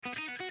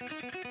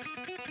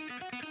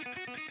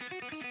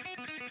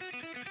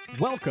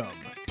Welcome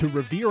to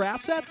Revere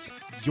Assets,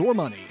 Your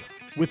Money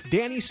with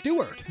Danny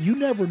Stewart, You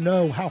never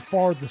know how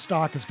far the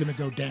stock is going to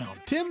go down.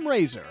 Tim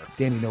Razor,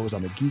 Danny knows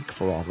I'm a geek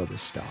for all of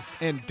this stuff.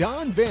 and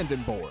Don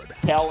Vandenborg.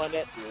 Telling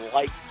it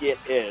like it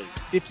is.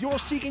 If you're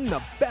seeking the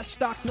best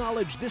stock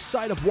knowledge this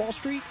side of Wall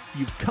Street,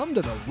 you've come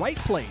to the right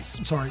place.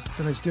 I'm sorry,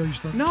 did I steal your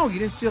stuff? No, you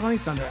didn't steal any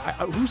thunder.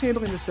 Who's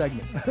handling this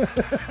segment?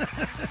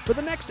 For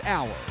the next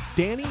hour,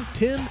 Danny,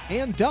 Tim,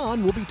 and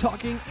Don will be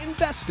talking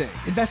investing,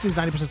 Investing is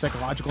 90%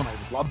 psychological, and I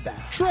love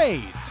that.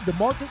 trades, The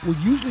market will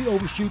usually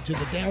overshoot to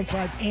the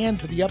downside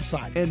and to the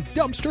upside. and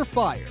dumpster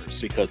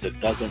fires. Because it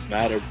doesn't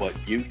matter what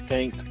you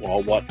think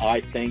or what I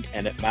think,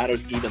 and it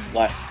matters even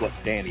less what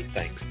Danny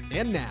thinks.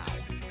 And now,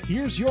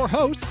 here's your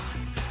hosts,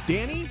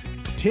 Danny,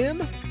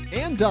 Tim,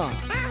 and Don.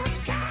 I was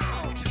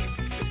caught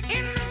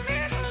in the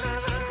middle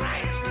of a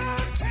railroad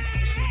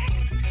track.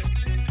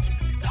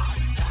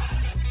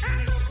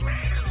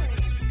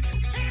 Underground,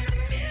 and I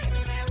knew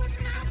there was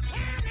no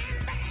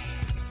turning back.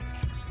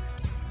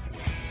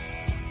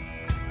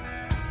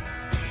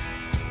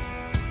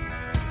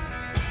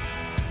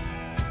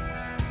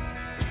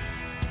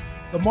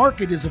 The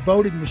market is a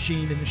voting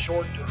machine in the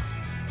short term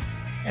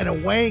and a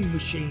weighing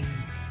machine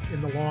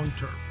in the long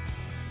term.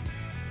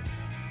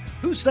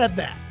 Who said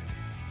that?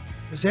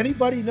 Does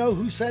anybody know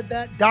who said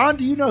that? Don,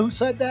 do you know who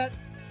said that?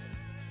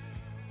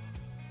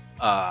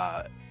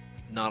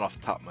 Not off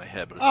the top of my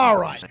head, but it's All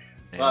right.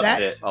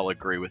 That's it. I'll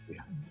agree with you.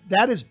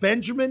 That is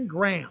Benjamin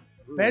Graham.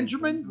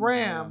 Benjamin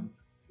Graham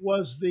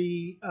was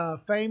the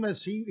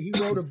famous, he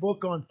wrote a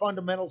book on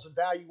fundamentals and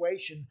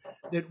valuation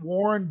that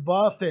Warren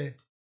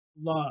Buffett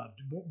loved.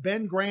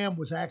 Ben Graham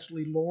was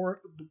actually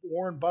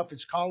Warren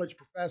Buffett's college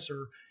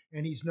professor,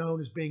 and he's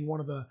known as being one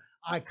of the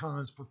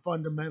icons for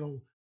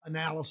fundamental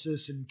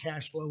analysis and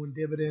cash flow and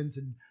dividends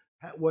and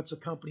what's a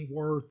company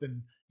worth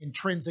and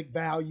intrinsic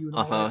value and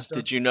all that stuff.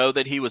 Did you know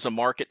that he was a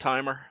market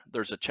timer?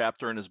 There's a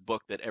chapter in his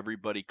book that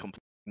everybody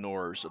completely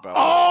ignores about.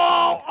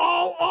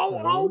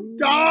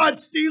 Don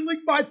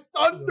stealing my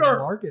thunder.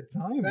 Market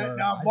timer.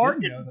 Now, I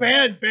market didn't know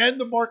that. Ben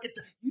the market.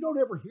 You don't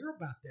ever hear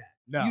about that.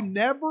 No. You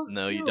never.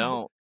 No, you hear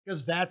don't.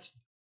 because that's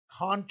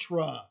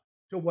contra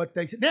to what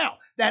they said. Now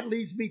that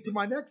leads me to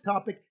my next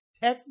topic: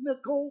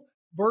 technical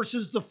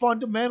versus the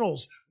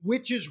fundamentals.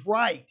 Which is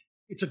right?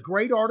 It's a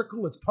great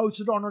article. It's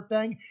posted on our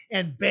thing.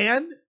 And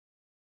Ben,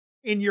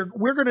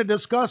 we're going to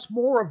discuss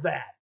more of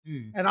that.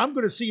 And I'm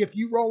going to see if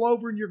you roll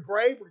over in your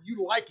grave or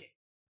you like it.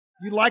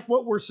 You like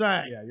what we're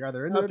saying. Yeah, you're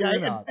either into it or Okay,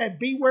 you're not. and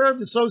beware of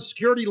the Social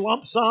Security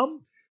lump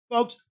sum.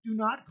 Folks, do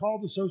not call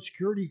the Social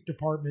Security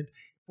Department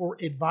for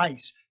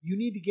advice. You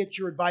need to get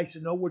your advice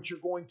and know what you're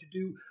going to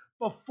do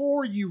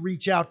before you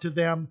reach out to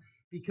them,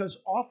 because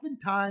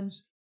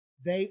oftentimes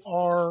they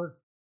are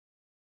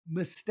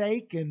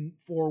mistaken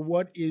for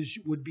what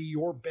would be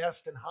your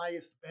best and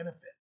highest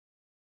benefit.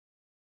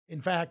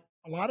 In fact,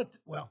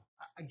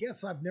 I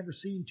guess I've never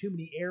seen too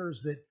many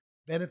errors that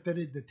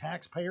benefited the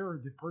taxpayer or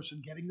the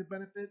person getting the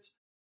benefits.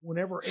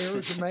 Whenever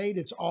errors are made,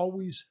 it's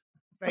always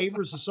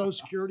favors the Social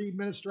Security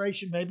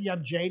Administration. Maybe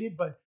I'm jaded,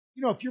 but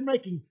if you're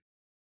making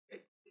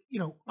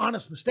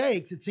honest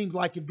mistakes, it seems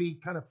like it'd be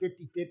kind of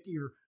 50-50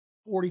 or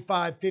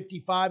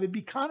 45-55. It'd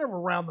be kind of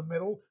around the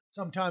middle.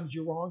 Sometimes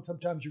you're wrong,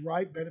 sometimes you're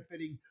right,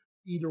 benefiting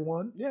either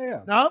one.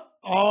 Yeah. Nope,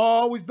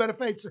 always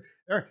benefits.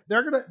 They're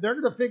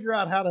gonna figure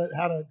out how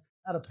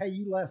to pay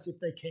you less if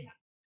they can.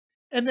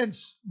 And then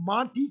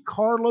Monte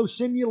Carlo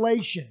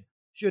simulation,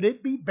 should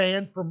it be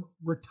banned from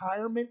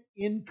retirement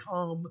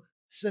income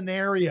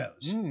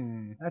scenarios?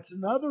 That's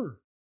another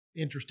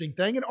interesting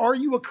thing. And are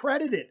you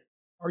accredited?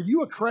 Are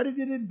you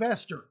accredited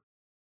investor?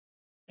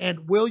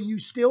 And will you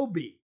still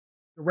be?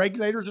 The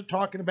regulators are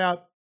talking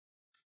about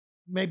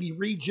maybe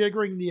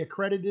rejiggering the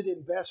accredited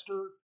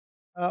investor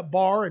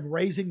bar and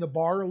raising the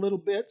bar a little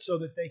bit so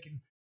that they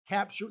can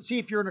capture. See,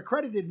 if you're an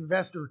accredited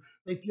investor,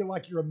 they feel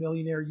like you're a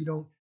millionaire.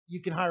 You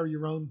can hire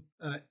your own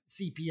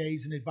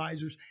CPAs and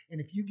advisors.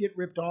 And if you get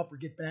ripped off or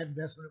get bad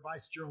investment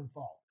advice, it's your own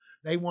fault.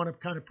 They want to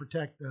kind of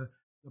protect the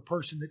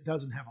person that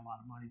doesn't have a lot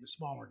of money, the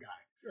smaller guy.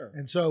 Sure.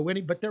 And so,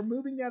 but they're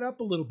moving that up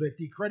a little bit.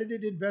 The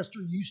accredited investor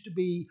used to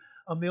be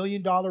 $1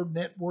 million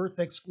net worth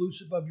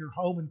exclusive of your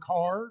home and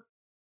car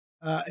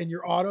and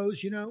your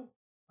autos,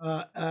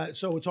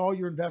 so it's all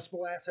your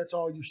investable assets,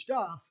 all your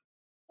stuff.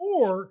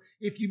 Or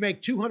if you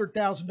make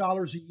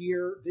 $200,000 a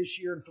year this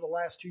year and for the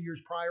last 2 years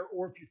prior,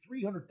 or if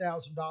you're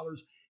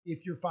 $300,000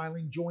 if you're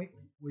filing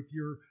jointly with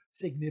your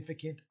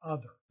significant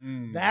other.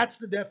 That's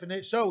the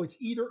definition. So it's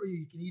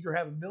you can either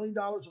have $1 million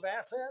of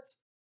assets,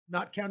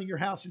 not counting your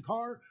house and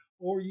car,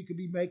 or you could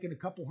be making a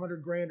couple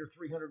 $100,000 or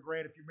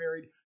 $300,000 if you're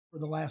married for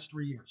the last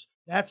 3 years.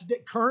 That's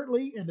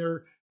currently, and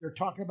they're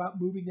talking about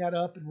moving that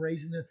up and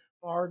raising the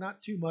bar,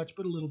 not too much,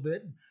 but a little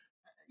bit.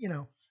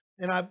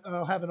 And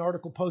I'll have an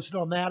article posted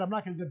on that. I'm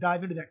not going to go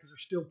dive into that because they're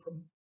still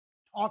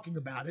talking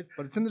about it.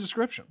 But it's in the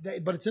description.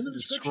 But it's in the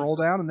description. Scroll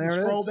down and there it is.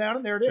 Scroll down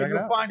and there it is. Check it You'll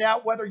out. find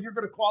out whether you're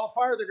going to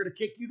qualify or they're going to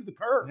kick you to the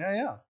curb.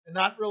 Yeah. And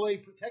not really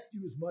protect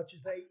you as much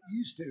as they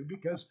used to,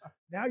 because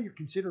now you're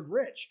considered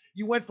rich.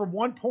 You went from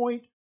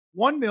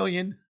 1.1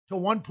 million to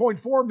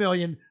 1.4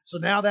 million. So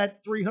now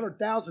that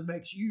 300,000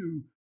 makes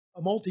you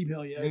a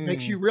multi-million. It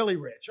makes you really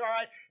rich. All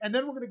right. And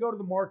then we're going to go to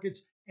the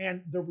markets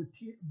and the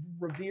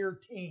Revere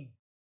team.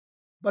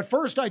 But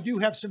first, I do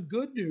have some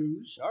good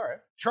news. All right.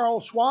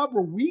 Charles Schwab,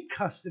 where we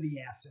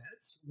custody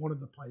assets, one of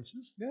the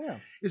places, Yeah.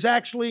 is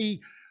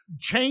actually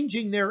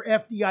changing their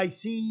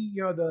FDIC,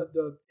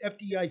 the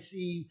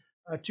FDIC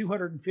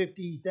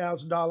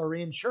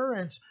 $250,000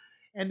 insurance,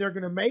 and they're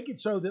going to make it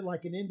so that,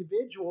 like an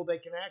individual, they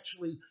can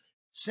actually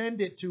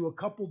send it to a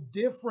couple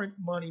different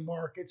money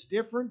markets,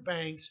 different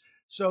banks,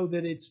 so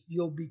that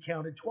you'll be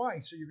counted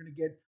twice. So you're going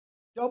to get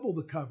double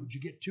the coverage.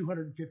 You get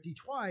 250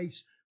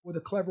 twice with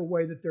a clever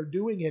way that they're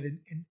doing it and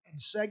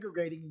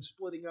segregating and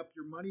splitting up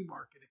your money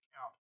market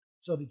account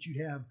so that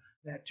you'd have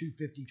that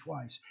 250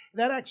 twice. And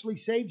that actually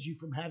saves you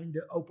from having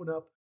to open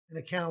up an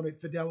account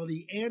at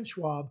Fidelity and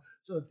Schwab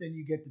so that then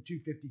you get the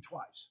 250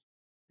 twice.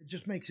 It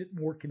just makes it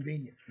more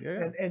convenient.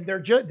 Yeah. And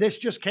this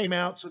just came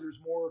out, so there's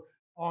more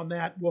on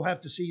that. We'll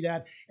have to see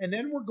that. And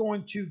then we're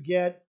going to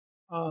get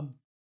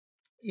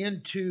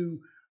into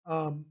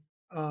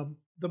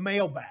the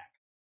mailbag.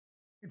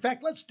 In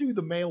fact, let's do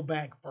the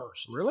mailbag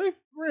first. Really?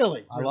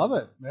 Really? I love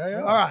it.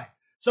 Yeah. All right.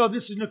 So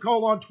this is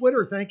Nicole on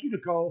Twitter. Thank you,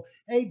 Nicole.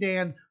 Hey,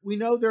 Dan, we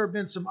know there have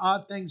been some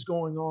odd things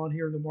going on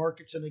here in the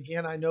markets. And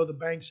again, I know the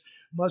banks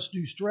must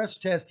do stress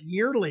tests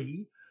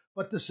yearly,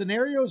 but the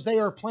scenarios they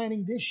are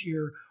planning this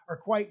year are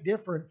quite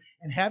different.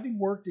 And having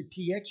worked at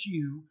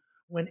TXU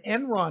when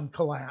Enron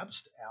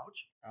collapsed,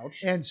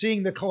 Ouch. and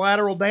seeing the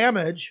collateral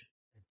damage,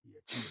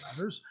 and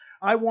others,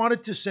 I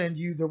wanted to send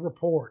you the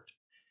report.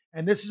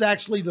 And this is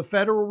actually the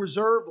Federal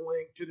Reserve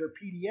link to their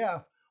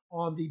PDF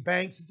on the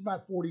banks. It's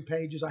about 40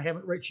 pages. I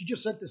haven't read. She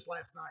just sent this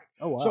last night.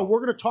 Oh, wow. So we're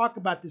going to talk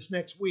about this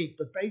next week.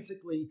 But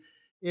basically,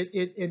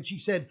 and she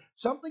said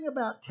something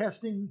about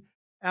testing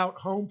out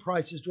home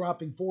prices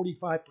dropping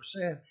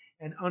 45%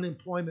 and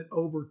unemployment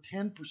over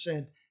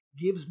 10%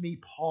 gives me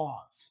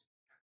pause.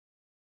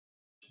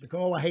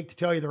 Nicole, I hate to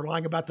tell you, they're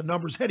lying about the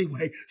numbers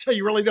anyway. So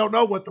you really don't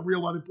know what the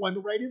real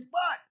unemployment rate is.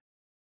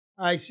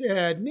 But I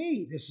said,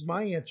 this is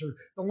my answer.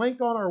 The link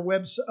on our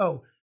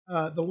website,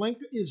 the link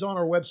is on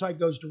our website,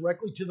 goes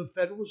directly to the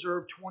Federal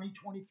Reserve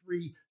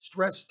 2023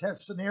 stress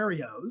test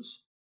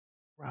scenarios,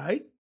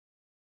 right?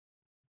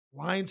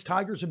 Lions,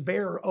 tigers, and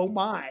bear, oh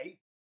my.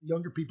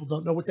 Younger people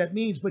don't know what that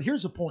means, but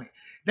here's the point.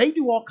 They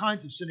do all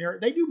kinds of scenarios.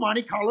 They do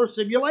Monte Carlo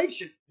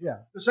simulation. Yeah.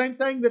 The same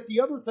thing that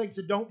the other things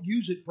that don't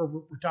use it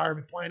for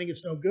retirement planning,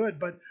 it's no good.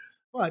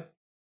 But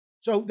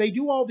so they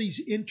do all these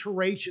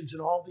iterations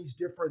and all these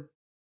different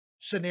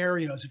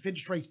scenarios. If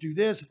interest rates do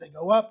this, if they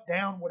go up,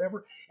 down,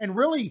 whatever. And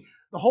really,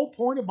 the whole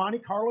point of Monte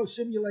Carlo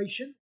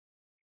simulation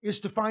is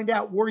to find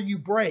out where you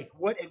break.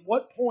 At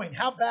what point,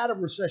 how bad a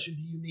recession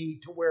do you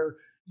need to where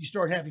you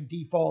start having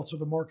defaults or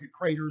the market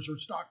craters or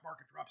stock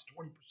market drops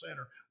 20%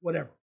 or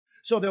whatever.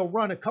 So they'll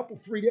run a couple,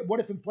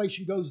 what if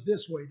inflation goes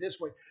this way?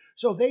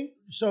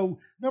 So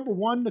number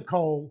one,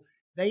 Nicole,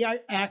 they are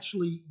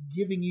actually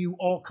giving you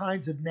all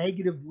kinds of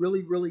negative,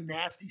 really, really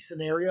nasty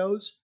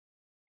scenarios.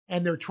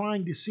 And they're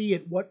trying to see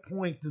at what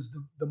point does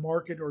the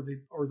market or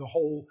the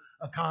whole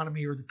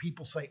economy or the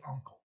people say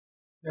uncle.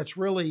 That's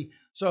really,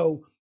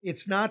 so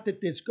it's not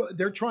that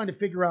they're trying to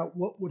figure out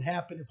what would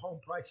happen if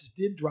home prices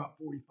did drop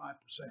 45%.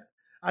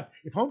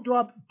 If home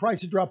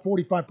prices drop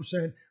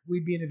 45%,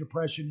 we'd be in a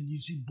depression and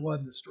you'd see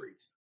blood in the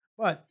streets.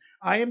 But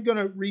I am going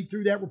to read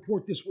through that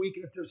report this week.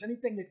 And if there's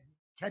anything that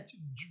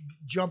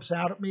jumps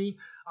out at me,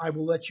 I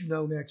will let you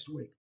know next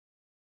week.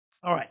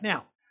 All right.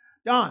 Now,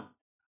 Don,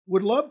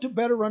 would love to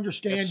better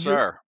understand. Yes,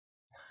 sir.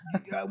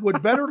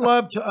 Would better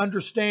love to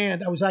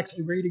understand. I was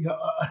actually reading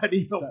an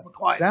email from a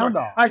client. Sound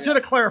Sorry. off. I should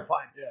have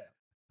clarified. Yeah.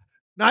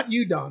 Not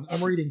you, Don.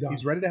 I'm reading Don.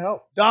 He's ready to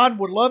help. Don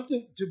would love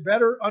to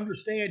better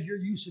understand your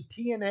use of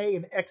TNA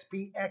and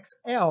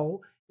XPXL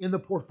in the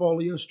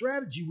portfolio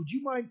strategy. Would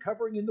you mind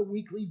covering in the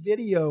weekly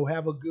video?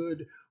 Have a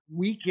good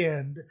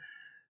weekend.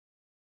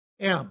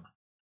 M.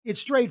 It's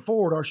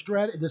straightforward.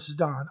 This is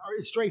Don.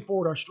 It's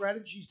straightforward. Our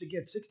strategy is to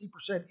get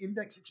 60%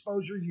 index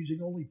exposure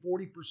using only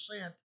 40%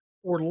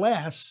 or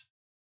less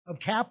of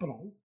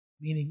capital,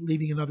 meaning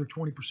leaving another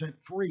 20%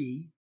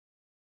 free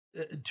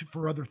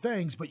for other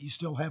things, but you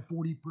still have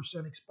 40%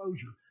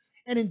 exposure.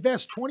 And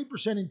invest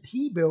 20% in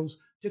T-bills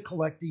to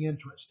collect the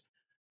interest.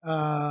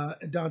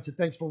 And Don said,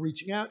 thanks for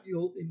reaching out.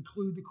 You'll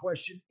include the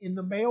question in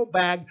the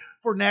mailbag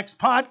for next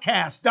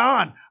podcast.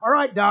 Don. All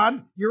right,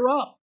 Don, you're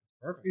up.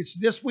 Perfect. It's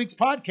this week's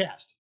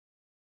podcast.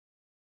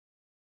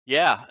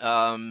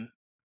 Yeah,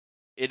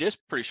 it is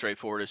pretty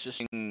straightforward. It's just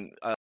using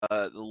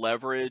the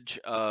leverage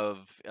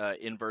of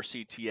inverse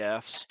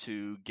ETFs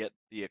to get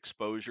the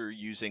exposure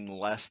using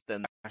less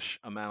than the cash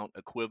amount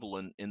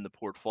equivalent in the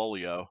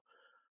portfolio.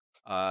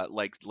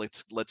 Like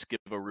let's give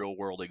a real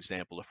world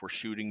example. If we're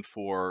shooting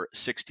for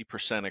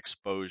 60%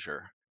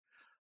 exposure,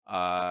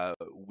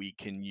 we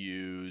can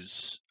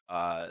use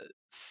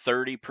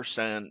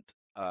 30%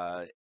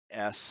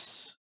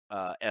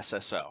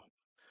 SSO.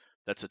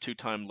 That's a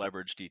 2-time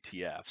leveraged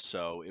ETF.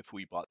 So if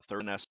we bought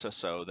 30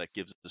 SSO, that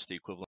gives us the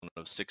equivalent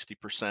of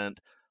 60%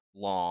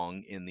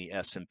 long in the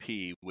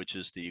S&P, which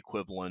is the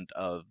equivalent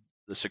of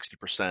the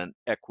 60%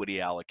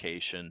 equity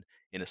allocation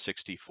in a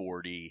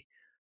 60/40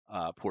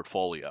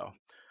 portfolio.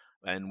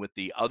 And with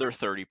the other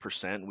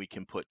 30%, we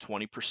can put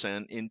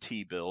 20% in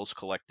T-bills,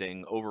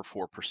 collecting over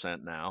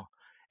 4% now.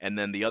 And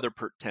then the other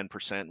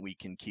 10% we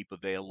can keep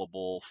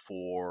available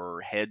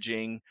for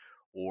hedging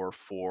or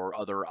for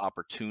other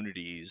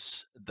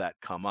opportunities that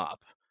come up.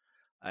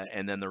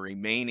 And then the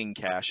remaining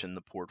cash in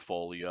the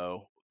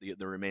portfolio,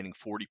 the remaining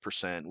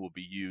 40% will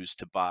be used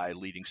to buy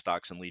leading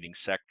stocks and leading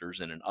sectors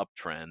in an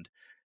uptrend.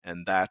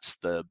 And that's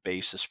the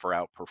basis for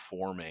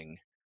outperforming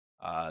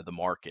the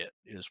market.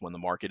 Is when the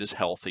market is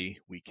healthy,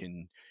 we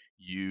can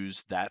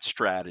use that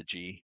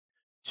strategy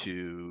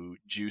to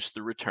juice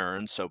the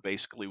return. So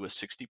basically with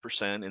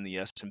 60% in the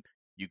S&P,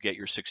 you get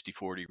your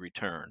 60/40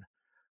 return.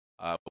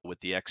 But with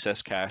the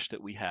excess cash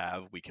that we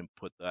have, we can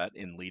put that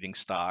in leading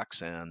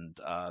stocks, and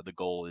the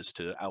goal is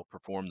to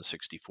outperform the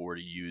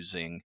 60/40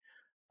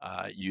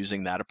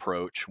 using that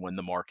approach when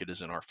the market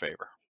is in our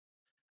favor.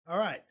 All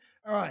right.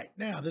 All right.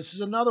 Now, this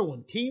is another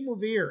one. Team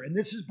Revere, and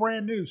this is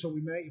brand new, so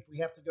we may, if we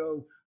have to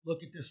go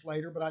look at this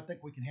later, but I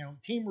think we can handle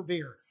it. Team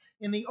Revere.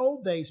 In the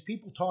old days,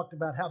 people talked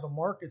about how the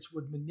markets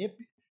would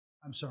manipulate.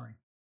 I'm sorry.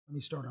 Let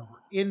me start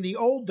over. In the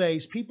old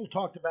days, people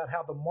talked about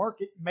how the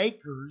market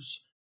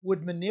makers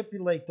would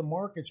manipulate the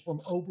markets from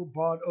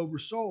overbought,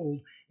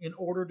 oversold in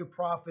order to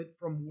profit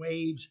from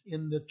waves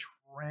in the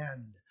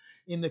trend.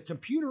 In the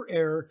computer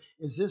era,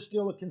 is this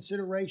still a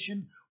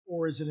consideration,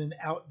 or is it an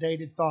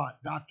outdated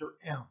thought, Dr.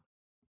 M?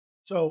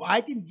 So I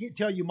can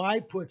tell you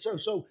my put.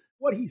 So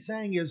what he's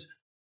saying is,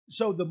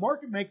 so the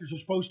market makers are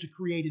supposed to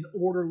create an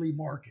orderly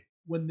market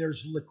when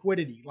there's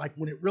liquidity, like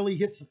when it really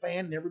hits the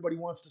fan and everybody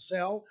wants to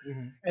sell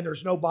and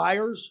there's no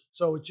buyers.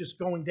 So it's just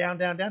going down,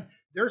 down, down.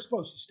 They're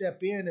supposed to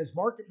step in as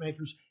market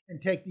makers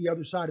and take the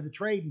other side of the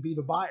trade and be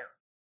the buyer.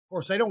 Of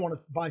course, they don't want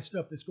to buy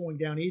stuff that's going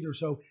down either.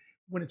 So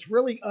when it's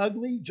really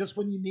ugly, just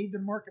when you need the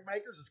market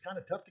makers, it's kind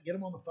of tough to get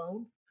them on the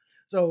phone.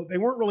 So they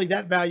weren't really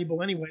that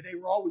valuable anyway. They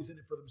were always in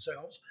it for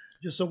themselves,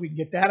 just so we can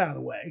get that out of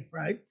the way,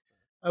 right?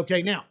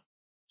 Okay, now,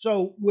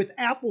 so with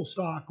Apple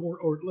stock,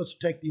 or let's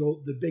take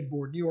the big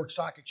board, New York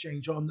Stock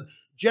Exchange, on the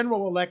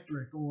General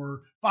Electric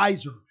or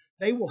Pfizer,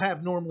 they will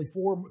have normally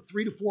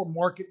 3 to 4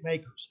 market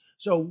makers.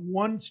 So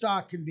one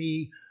stock can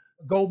be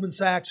Goldman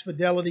Sachs,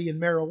 Fidelity, and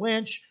Merrill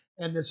Lynch,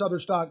 and this other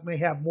stock may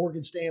have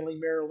Morgan Stanley,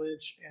 Merrill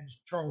Lynch, and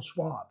Charles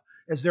Schwab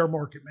as their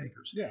market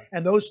makers. Yeah.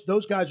 And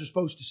those guys are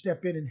supposed to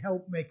step in and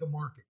help make a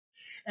market.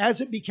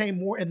 As it became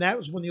more, and that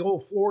was when the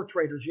old floor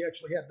traders, you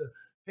actually had the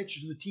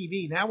pictures of the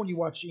TV. Now, when you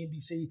watch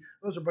CNBC,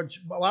 those are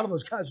a lot of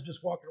those guys are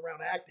just walking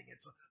around acting.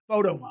 It's a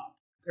photo op.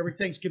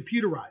 Everything's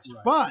computerized.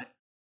 Right. But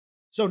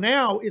so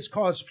now it's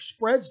caused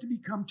spreads to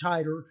become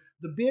tighter.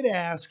 The bid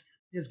ask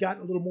has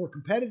gotten a little more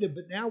competitive.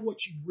 But now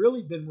what you've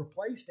really been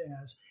replaced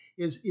as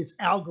is it's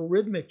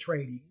algorithmic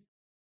trading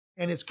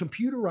and it's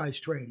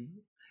computerized trading.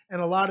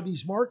 And a lot of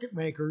these market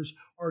makers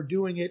are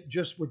doing it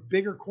just with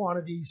bigger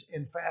quantities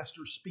and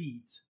faster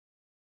speeds.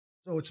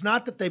 So it's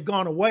not that they've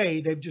gone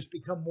away. They've just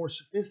become more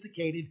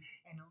sophisticated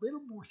and a little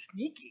more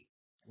sneaky.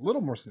 A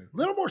little more sneaky. A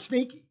little more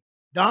sneaky.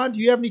 Don,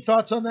 do you have any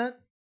thoughts on that?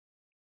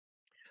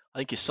 I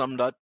think you summed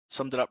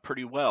it up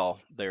pretty well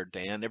there,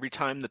 Dan. Every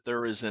time that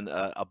there is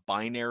a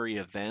binary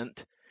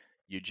event,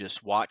 you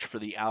just watch for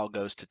the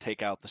algos to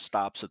take out the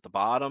stops at the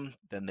bottom,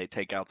 then they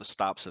take out the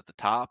stops at the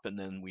top, and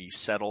then we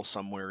settle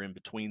somewhere in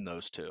between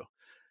those two,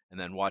 and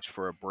then watch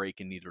for a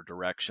break in either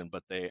direction.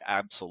 But they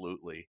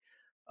absolutely,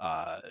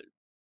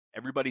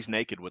 everybody's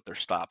naked with their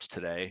stops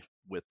today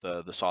with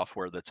the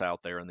software that's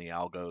out there and the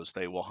algos.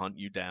 They will hunt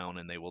you down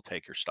and they will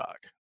take your stock.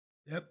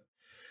 Yep.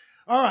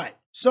 All right.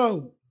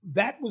 So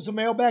that was the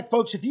mailbag,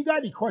 folks. If you got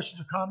any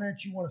questions or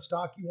comments, you want a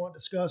stock you want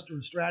discussed, or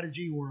a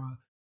strategy, or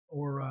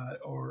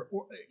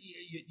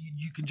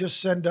you can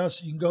just send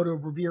us. You can go to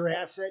Revere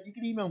Asset. You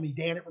can email me,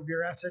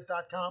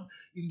 Dan@revereasset.com.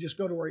 You can just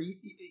go to our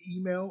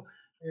email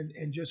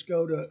and just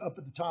go to up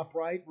at the top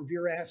right,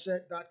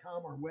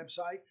 revereasset.com, our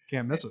website.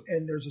 Can't miss it.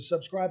 And there's a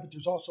subscribe, but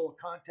there's also a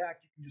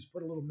contact. You can just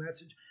put a little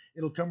message.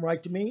 It'll come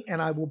right to me,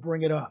 and I will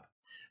bring it up.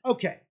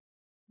 Okay.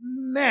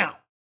 Now,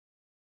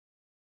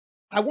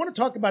 I want to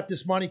talk about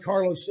this Monte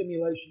Carlo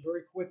simulation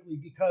very quickly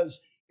because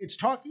it's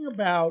talking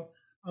about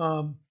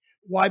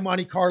why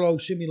Monte Carlo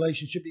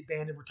simulation should be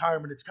banned in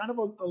retirement. It's kind of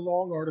a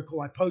long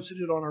article. I posted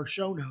it on our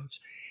show notes,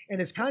 and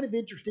it's kind of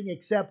interesting,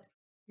 except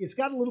it's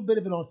got a little bit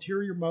of an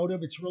ulterior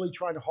motive. It's really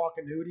trying to hawk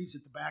annuities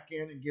at the back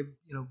end and give,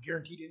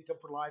 guaranteed income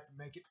for life and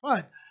make it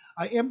fun.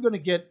 I'm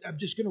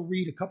just going to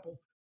read a couple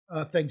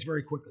things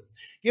very quickly.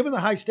 Given the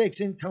high stakes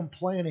income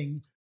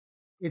planning,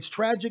 it's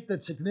tragic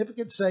that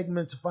significant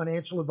segments of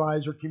financial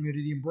advisor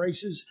community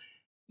embraces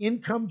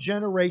income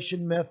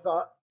generation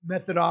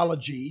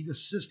methodology, the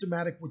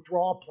systematic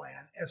withdrawal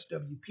plan,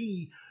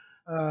 SWP,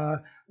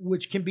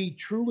 which can be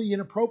truly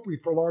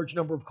inappropriate for a large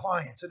number of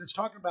clients. And it's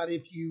talking about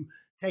if you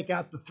take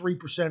out the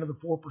 3% or the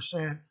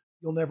 4%,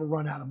 you'll never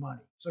run out of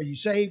money. So you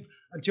save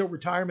until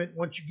retirement.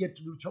 Once you get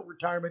to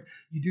retirement,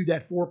 you do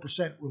that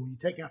 4% rule. You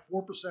take out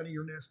 4% of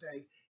your nest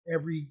egg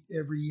every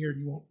year,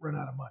 and you won't run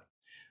out of money.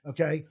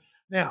 Okay.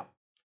 Now,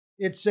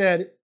 it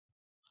said,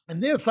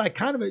 and this,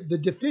 the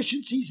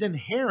deficiencies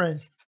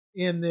inherent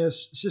in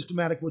this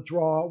systematic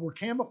withdrawal were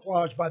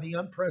camouflaged by the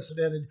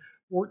unprecedented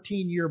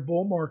 14-year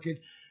bull market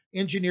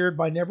engineered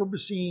by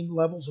never-seen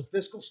levels of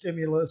fiscal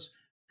stimulus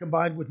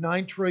combined with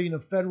 $9 trillion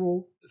of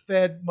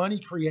Fed money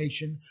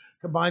creation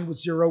combined with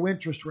zero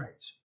interest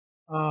rates.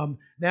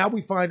 Now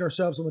we find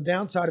ourselves on the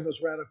downside of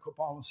those radical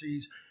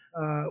policies,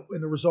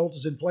 and the result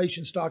is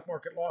inflation, stock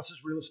market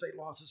losses, real estate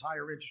losses,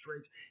 higher interest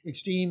rates,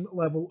 extreme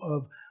level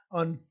of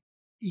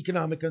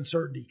economic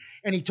uncertainty.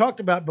 And he talked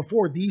about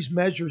before, these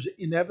measures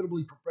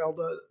inevitably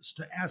propelled us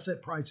to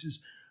asset prices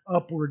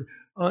upward,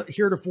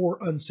 heretofore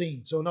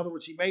unseen. So in other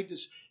words,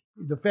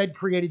 the Fed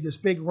created this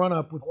big run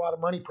up with a lot of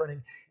money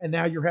printing, and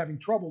now you're having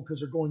trouble because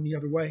they're going the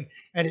other way,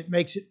 and it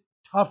makes it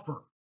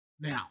tougher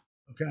now.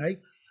 Okay,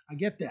 I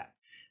get that.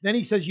 Then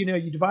he says, you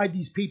divide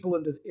these people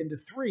into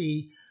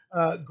three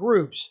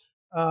groups.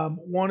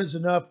 One is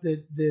enough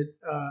that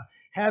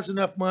has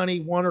enough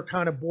money. One are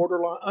kind of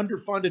borderline,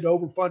 underfunded,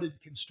 overfunded,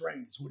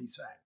 constrained is what he's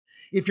saying.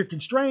 If you're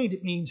constrained,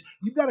 it means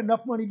you've got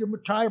enough money to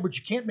retire, but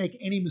you can't make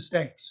any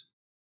mistakes.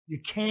 You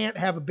can't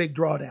have a big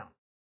drawdown.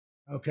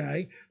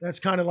 Okay, that's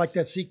kind of like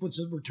that sequence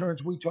of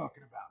returns we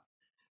talking about.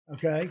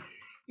 Okay,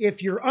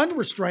 if you're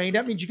unrestrained,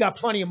 that means you got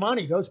plenty of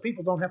money. Those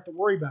people don't have to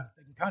worry about it.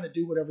 They can kind of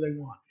do whatever they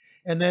want.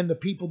 And then the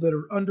people that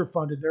are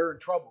underfunded, they're in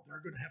trouble. They're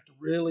going to have to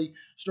really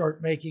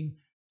start making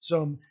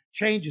some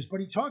changes.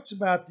 But he talks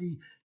about the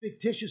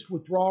fictitious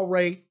withdrawal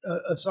rate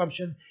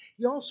assumption.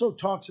 He also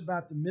talks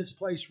about the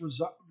misplaced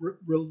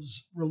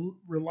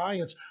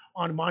reliance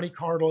on Monte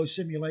Carlo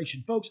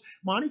simulation. Folks,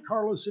 Monte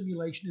Carlo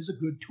simulation is a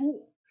good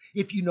tool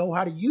if you know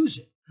how to use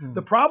it.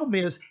 The problem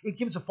is it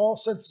gives a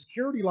false sense of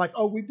security, like,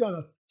 oh, we've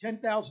done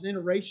 10,000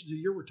 iterations of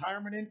your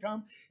retirement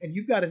income, and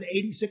you've got an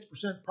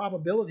 86%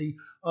 probability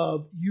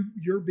of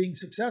you're being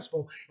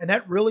successful. And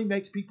that really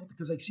makes people,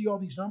 because they see all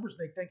these numbers,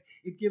 they think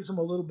it gives them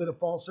a little bit of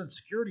false sense of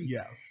security.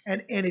 Yes.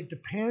 And it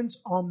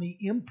depends on the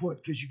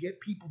input, because you get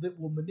people that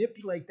will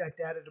manipulate that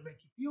data to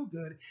make you feel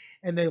good,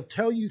 and they'll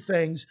tell you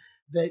things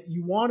that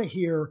you want to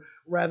hear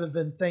rather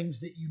than things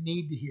that you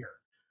need to hear.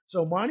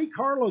 So Monte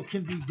Carlo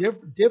can be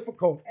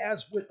difficult,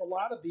 as with a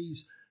lot of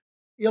these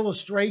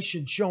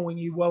illustrations showing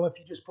you, well, if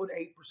you just put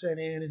 8%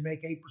 in and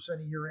make 8%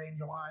 a year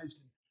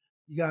annualized, and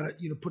you got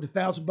to put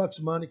 $1,000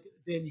 a month,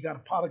 then you got a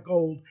pot of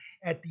gold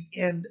at the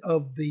end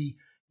of the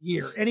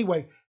year.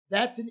 Anyway,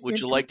 that's an. Would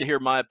you like to hear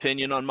my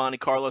opinion on Monte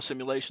Carlo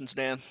simulations,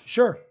 Dan?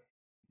 Sure.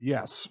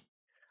 Yes.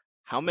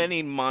 How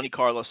many Monte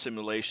Carlo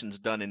simulations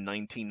done in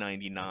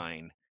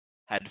 1999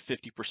 had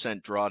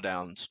 50%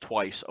 drawdowns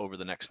twice over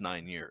the next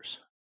 9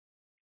 years?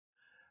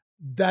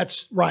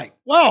 That's right.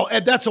 Well,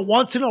 and that's a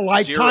once in a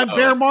lifetime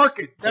bear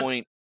market. That's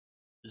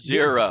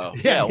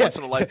 0.0. Yeah. Once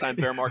in a lifetime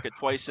bear market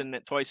twice in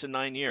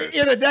 9 years.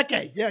 In a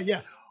decade.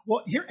 Yeah.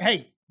 Well,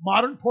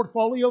 modern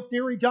portfolio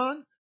theory,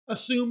 Don,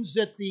 assumes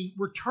that the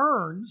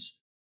returns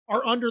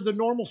are under the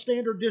normal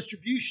standard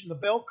distribution, the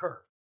bell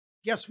curve.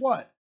 Guess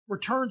what?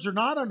 Returns are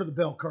not under the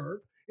bell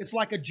curve. It's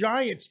like a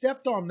giant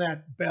stepped on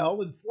that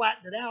bell and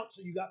flattened it out,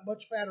 so you got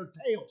much fatter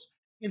tails.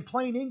 In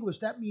plain English,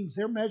 that means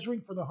they're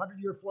measuring for the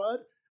 100-year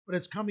flood, but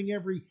it's coming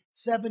every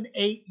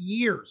 7-8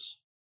 years.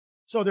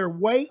 So they're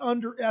way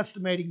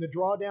underestimating the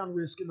drawdown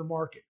risk in the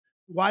market.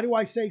 Why do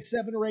I say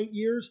 7 or 8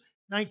 years?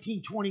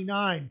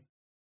 1929,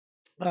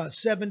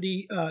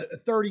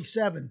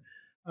 37,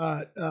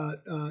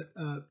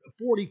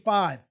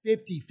 45,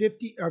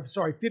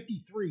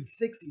 53,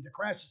 60, the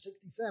crash of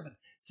 67,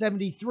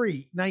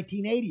 73,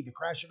 1980, the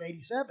crash of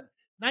 87,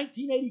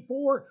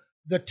 1984,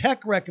 the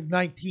tech wreck of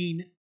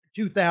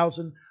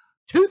 2000,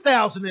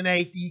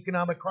 2008, the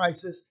economic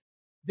crisis.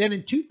 Then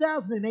in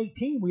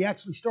 2018, we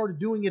actually started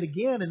doing it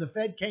again, and the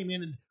Fed came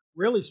in and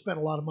really spent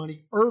a lot of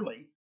money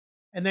early.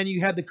 And then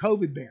you had the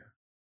COVID bear.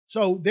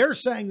 So they're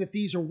saying that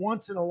these are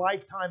once in a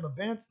lifetime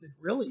events that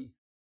really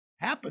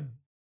happen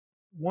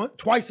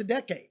twice a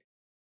decade.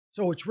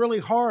 So it's really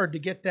hard to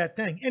get that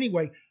thing.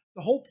 Anyway,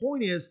 the whole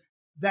point is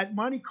that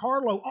Monte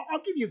Carlo,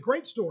 I'll give you a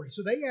great story.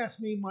 So they asked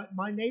me,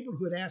 my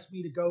neighborhood asked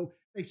me to go.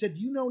 They said,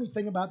 do you know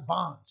anything about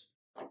bonds?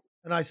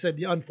 And I said,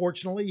 yeah,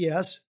 unfortunately,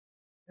 yes.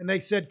 And they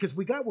said, because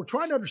we're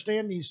trying to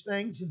understand these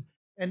things,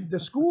 and the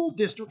school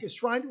district is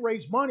trying to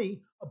raise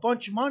money, a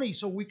bunch of money,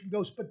 so we can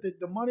go spend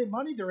the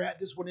money they're at.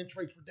 This is when interest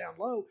rates were down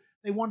low.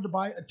 They wanted to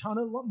buy a ton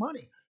of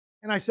money.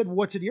 And I said, well,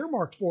 what's it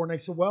earmarked for? And they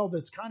said, well,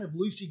 that's kind of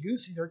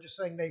loosey-goosey. They're just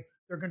saying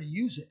they're going to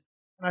use it.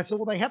 And I said,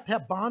 well, they have to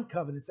have bond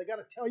covenants. They got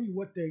to tell you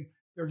what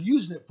they're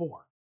using it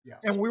for. Yes.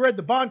 And we read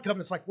the bond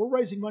covenants, like, we're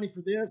raising money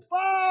for this,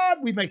 but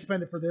we may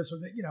spend it for this or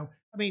that.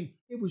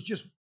 It was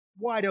just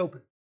wide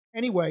open.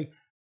 Anyway,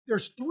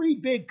 there's three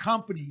big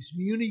companies,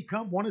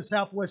 one is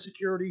Southwest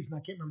Securities, and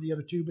I can't remember the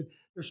other two, but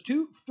there's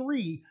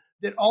three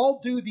that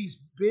all do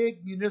these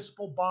big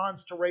municipal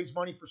bonds to raise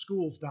money for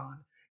schools, Don.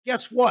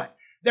 Guess what?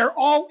 They're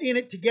all in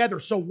it together.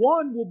 So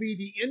one will be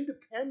the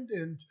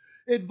independent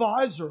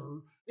advisor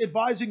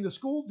advising the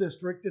school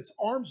district that's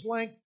arm's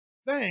length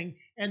thing.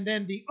 And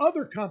then the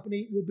other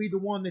company will be the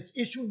one that's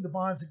issuing the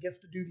bonds that gets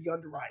to do the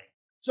underwriting.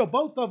 So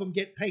both of them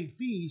get paid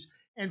fees.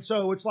 And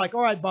so it's like,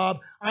 all right, Bob,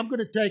 I'm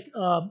going to take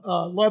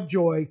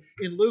Lovejoy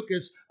in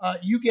Lucas.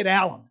 You get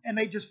Allen. And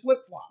they just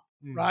flip-flop,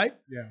 right?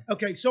 Yeah.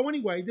 Okay, so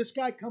anyway, this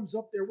guy comes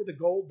up there with a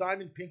gold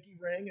diamond pinky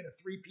ring and a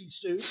three-piece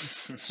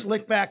suit, and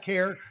slick back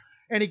hair.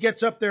 And he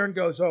gets up there and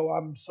goes, oh,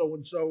 I'm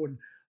so-and-so, and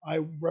I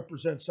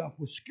represent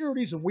Southwest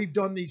Securities, and we've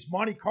done these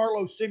Monte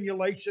Carlo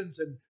simulations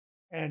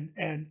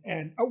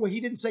and oh, well, he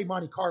didn't say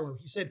Monte Carlo.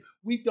 He said,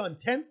 we've done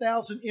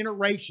 10,000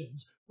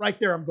 iterations. Right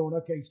there, I'm going,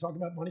 okay, he's talking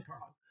about Monte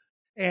Carlo.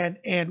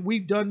 And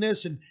we've done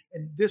this, and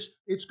this,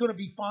 it's going to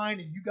be fine,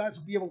 and you guys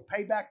will be able to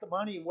pay back the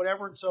money and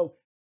whatever. And so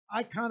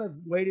I kind of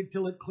waited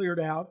till it cleared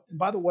out. And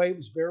by the way, it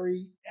was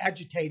very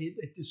agitated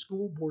at the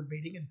school board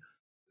meeting, and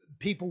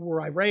people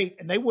were irate,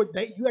 and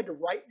you had to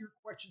write your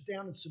questions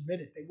down and submit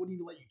it. They wouldn't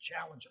even let you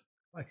challenge them.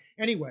 Like,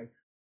 anyway,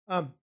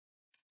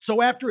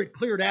 so after it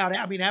cleared out,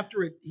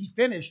 he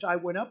finished, I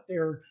went up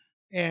there,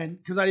 and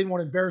because I didn't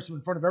want to embarrass him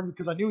in front of everyone,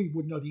 because I knew he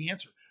wouldn't know the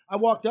answer. I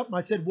walked up and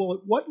I said, well, at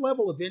what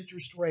level of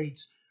interest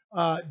rates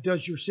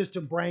does your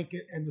system break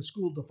and the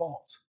school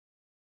defaults?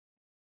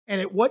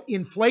 And at what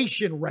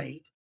inflation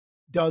rate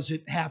does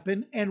it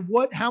happen? And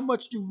how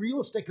much do real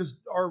estate, because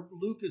our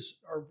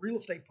real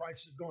estate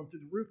prices have gone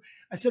through the roof.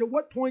 I said, at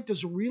what point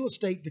does a real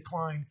estate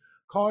decline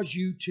cause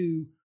you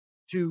to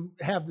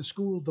have the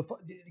school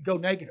go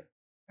negative?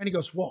 And he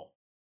goes, well,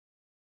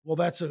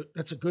 that's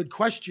a good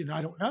question.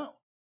 I don't know.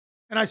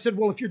 And I said,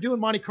 well, if you're doing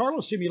Monte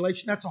Carlo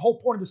simulation, that's the whole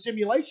point of the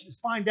simulation, is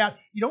find out.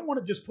 You don't want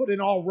to just put in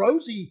all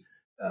rosy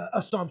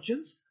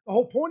assumptions. The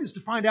whole point is to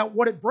find out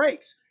what it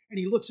breaks. And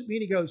he looks at me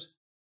and he goes,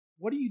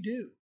 what do you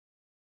do?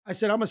 I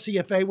said, I'm a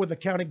CFA with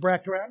accounting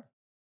background.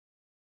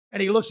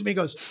 And he looks at me and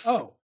goes,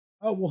 oh,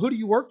 well, who do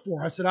you work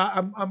for? I said,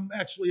 I'm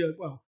actually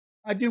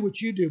I do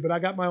what you do, but I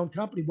got my own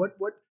company. What?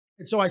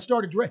 And so I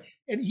started,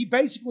 and he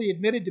basically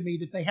admitted to me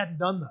that they hadn't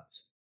done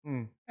those.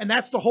 And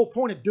that's the whole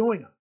point of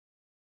doing them.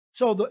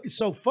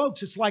 So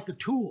folks, it's like a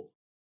tool.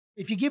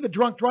 If you give a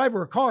drunk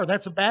driver a car,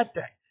 that's a bad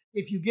thing.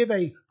 If you give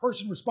a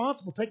person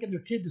responsible taking their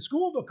kid to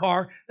school to a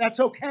car, that's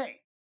okay.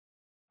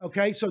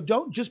 Okay, so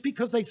don't, just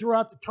because they threw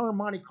out the term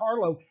Monte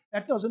Carlo,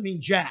 that doesn't mean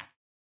jack.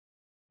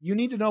 You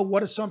need to know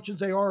what assumptions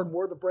they are and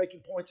where the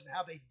breaking points and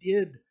how they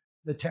did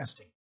the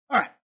testing. All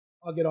right,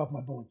 I'll get off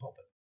my bully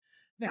pulpit.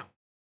 Now,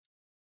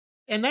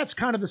 and that's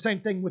kind of the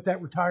same thing with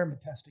that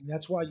retirement testing.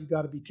 That's why you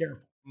got to be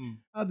careful.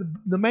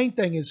 The main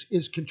thing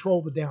is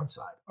control the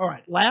downside. All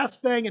right,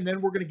 last thing, and then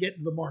we're going to get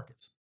into the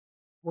markets.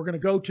 We're going to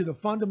go to the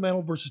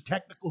fundamental versus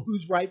technical,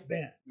 who's right,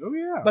 Ben. Oh,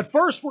 yeah. But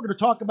first, we're going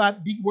to talk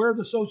about beware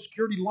the Social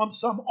Security lump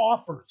sum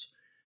offers.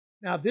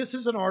 Now, this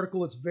is an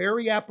article. It's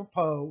very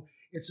apropos.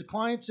 It's a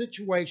client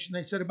situation.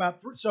 They said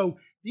so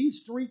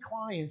these three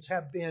clients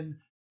have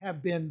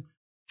been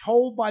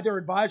told by their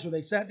advisor.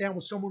 They sat down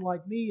with someone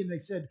like me, and they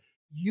said,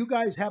 you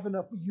guys have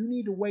enough. You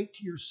need to wait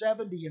till you're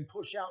 70 and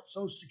push out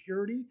Social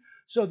Security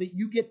so that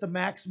you get the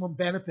maximum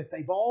benefit.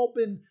 They've all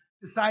been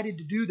decided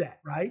to do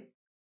that, right?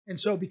 And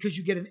so because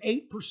you get an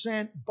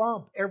 8%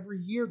 bump every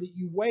year that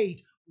you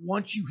wait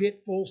once you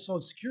hit full Social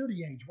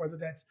Security age, whether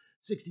that's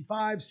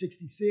 65,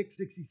 66,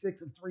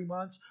 66 and 3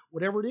 months,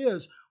 whatever it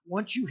is,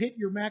 once you hit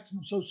your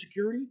maximum Social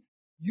Security,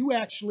 you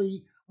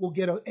actually will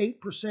get an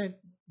 8%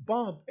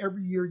 bump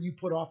every year you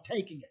put off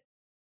taking it.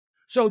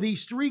 So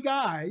these three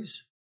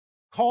guys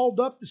called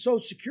up the Social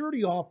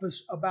Security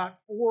office about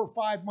 4 or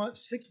 5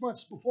 months, 6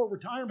 months before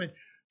retirement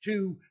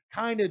to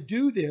kind of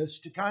do this,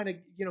 to kind of,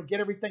 get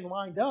everything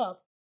lined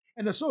up.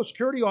 And the Social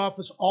Security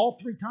office all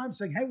three times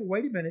saying, hey, well,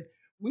 wait a minute,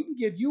 we can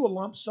give you a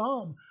lump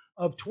sum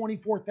of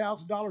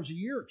 $24,000 a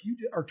year if you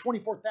do, or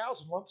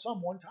 $24,000 lump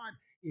sum one time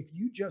if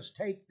you just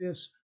take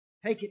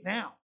it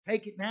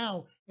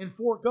now and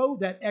forego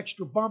that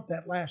extra bump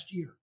that last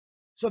year.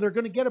 So they're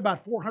going to get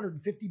about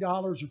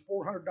 $450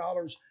 or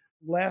 $400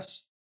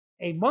 less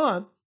a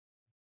month,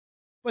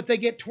 but they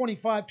get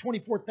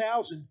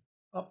 $24,000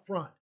 up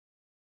front.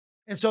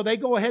 And so they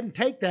go ahead and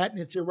take that, and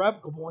it's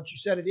irrevocable. Once you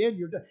set it in,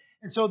 you're done.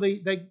 And so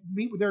they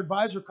meet with their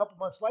advisor a couple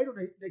months later,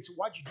 and they said,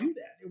 why'd you do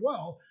that?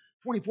 Well,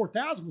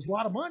 $24,000 was a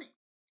lot of money.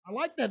 I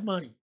like that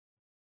money.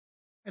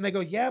 And they go,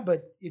 yeah,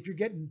 but if you're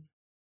getting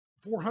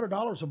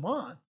 $400 a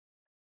month,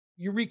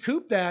 you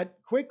recoup that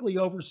quickly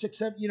over 6,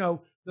 7,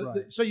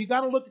 so you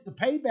got to look at the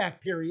payback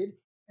period.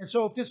 And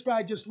so if this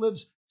guy just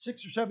lives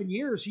 6 or 7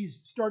 years,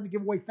 he's starting to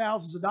give away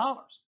thousands of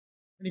dollars.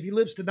 And if he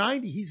lives to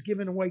 90, he's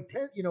giving away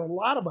a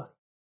lot of money.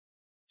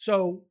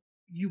 So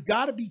you've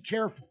got to be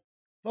careful.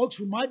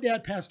 Folks, when my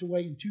dad passed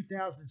away in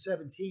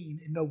 2017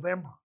 in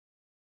November,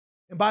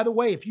 and by the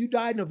way, if you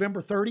died November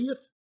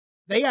 30th,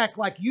 they act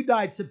like you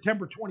died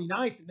September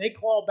 29th, and they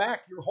claw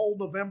back your whole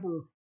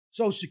November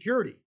Social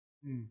Security.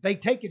 They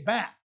take it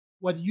back.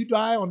 Whether you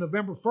die on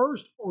November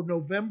 1st or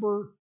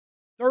November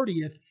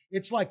 30th,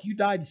 it's like you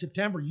died in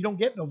September. You don't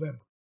get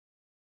November.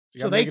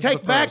 So they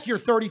take back your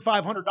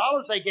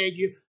 $3,500 they gave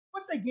you,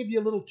 but they give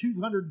you a little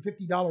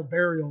 $250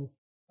 burial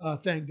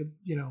thing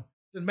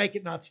to make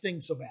it not sting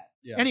so bad.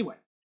 Yeah. Anyway,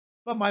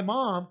 But my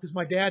mom, because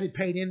my dad had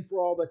paid in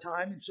for all the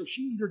time, and so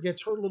she either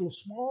gets her little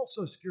small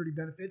Social Security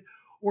benefit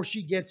or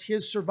she gets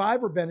his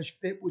survivor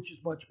benefit, which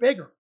is much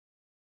bigger.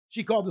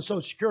 She called the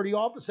Social Security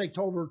office. They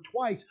told her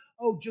twice,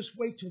 "Oh, just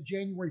wait till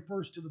January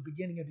 1st to the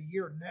beginning of the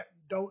year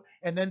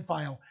and then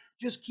file.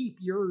 Just keep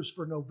yours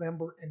for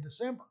November and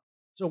December."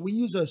 So we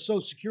use a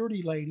Social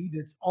Security lady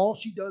that's all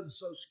she does is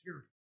Social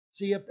Security.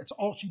 See if that's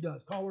all she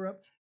does. Call her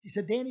up. She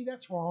said, "Danny,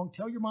 that's wrong.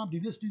 Tell your mom, do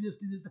this, do this,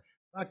 do this."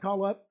 I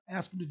call up,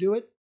 ask them to do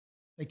it.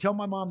 They tell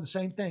my mom the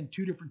same thing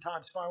 2 different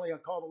times. Finally, I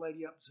called the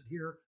lady up and said,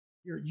 Here,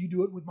 you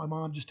do it with my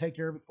mom. Just take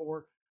care of it for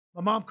her.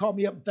 My mom called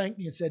me up and thanked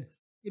me and said,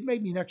 it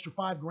made me an extra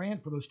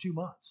 $5,000 for those 2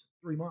 months,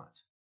 3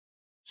 months.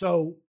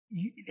 So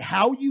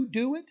how you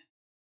do it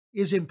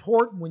is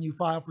important when you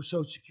file for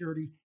Social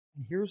Security.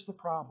 And here's the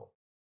problem.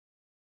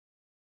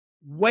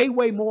 Way,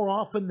 way more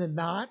often than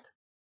not,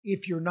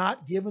 if you're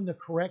not given the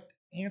correct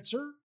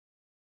answer,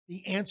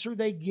 the answer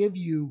they give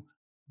you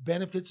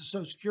benefits the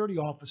Social Security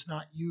office,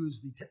 not you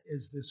as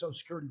the Social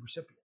Security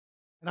recipient.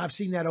 And I've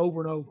seen that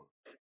over and over.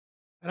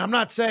 And I'm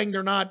not saying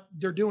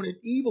they're doing it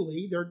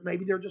evilly.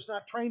 Maybe they're just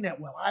not trained that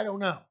well. I don't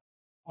know.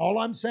 All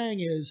I'm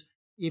saying is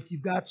if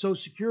you've got Social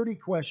Security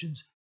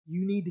questions,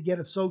 you need to get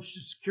a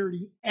Social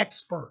Security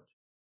expert.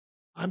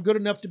 I'm good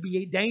enough to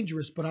be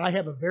dangerous, but I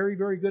have a very,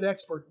 very good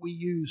expert we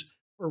use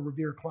for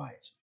Revere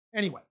clients.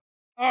 Anyway,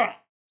 all right,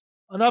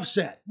 enough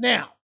said.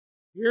 Now,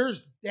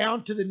 here's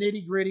down to the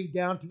nitty gritty,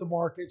 down to the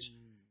markets.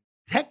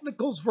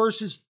 Technicals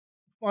versus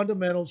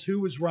fundamentals,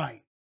 who is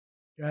right?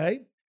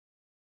 Okay.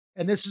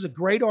 And this is a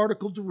great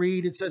article to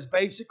read. It says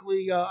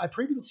basically, I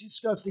previously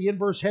discussed the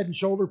inverse head and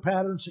shoulder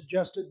pattern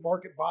suggested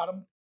market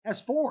bottom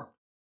has formed.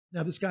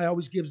 Now, this guy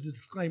always gives the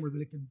disclaimer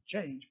that it can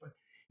change, but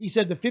he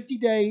said the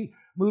 50-day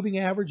moving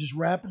average is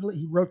rapidly,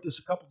 he wrote this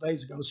a couple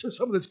days ago, so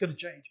some of this is going to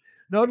change.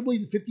 Notably,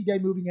 the 50-day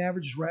moving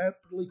average is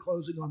rapidly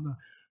closing on the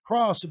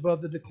cross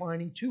above the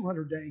declining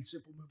 200-day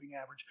simple moving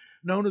average,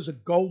 known as a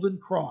golden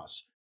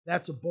cross.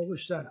 That's a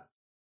bullish setup.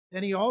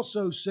 Then he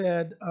also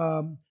said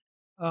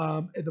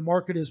the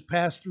market has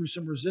passed through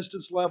some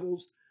resistance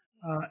levels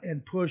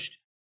and pushed.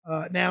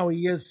 Now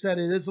he has said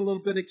it is a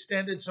little bit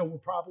extended, so we'll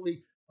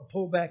probably a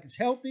pullback is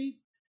healthy.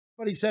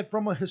 But he said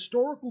from a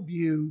historical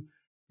view,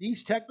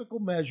 these technical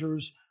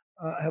measures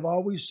have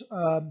always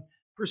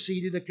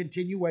preceded a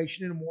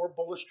continuation in a more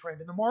bullish trend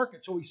in the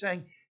market. So he's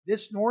saying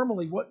this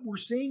normally, what we're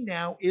seeing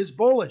now is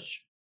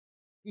bullish.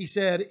 He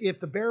said if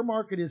the bear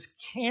market is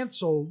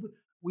canceled,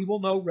 we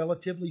will know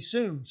relatively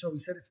soon. So he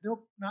said it's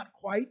still not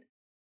quite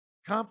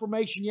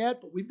confirmation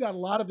yet, but we've got a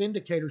lot of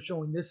indicators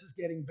showing this is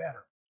getting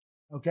better.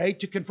 Okay,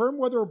 to confirm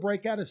whether a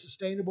breakout is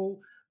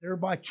sustainable,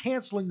 thereby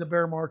canceling the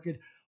bear market,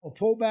 a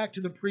pullback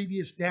to the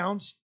previous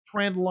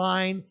downtrend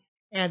line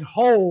and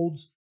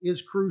holds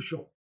is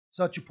crucial.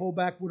 Such a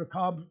pullback would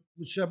accomplish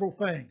several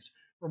things,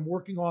 from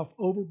working off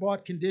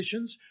overbought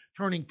conditions,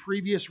 turning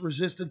previous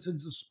resistance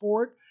into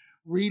support,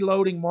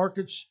 reloading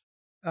markets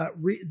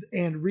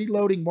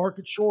reloading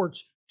market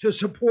shorts to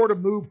support a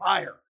move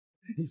higher.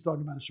 He's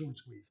talking about a short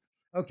squeeze.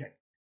 Okay,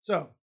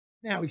 so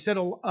now he said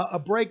a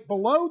break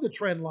below the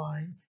trend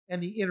line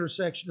and the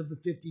intersection of the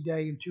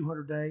 50-day and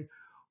 200-day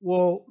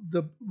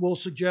will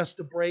suggest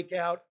the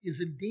breakout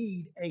is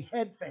indeed a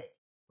head fake.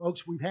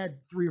 Folks, we've had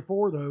 3 or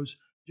 4 of those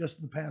just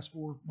in the past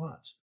 4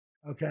 months.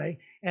 Okay,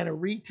 and a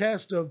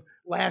retest of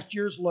last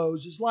year's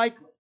lows is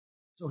likely.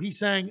 So he's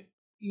saying,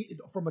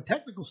 from a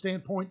technical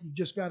standpoint, you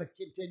just got to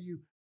continue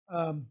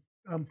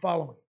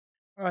following.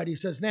 All right, he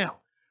says, now,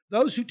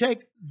 those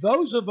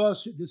of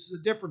us, this is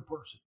a different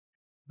person,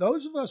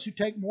 those of us who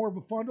take more of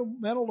a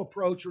fundamental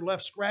approach are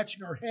left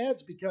scratching our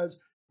heads because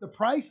the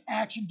price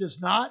action does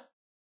not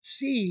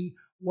see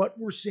what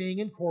we're seeing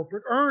in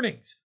corporate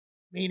earnings,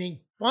 meaning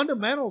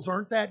fundamentals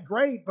aren't that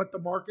great, but the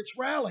market's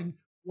rallying.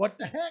 What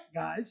the heck,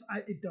 guys?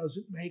 It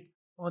doesn't make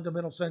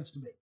fundamental sense to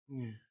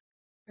me.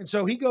 And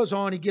so he goes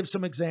on, he gives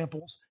some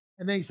examples,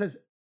 and then he says,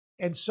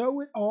 and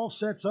so it all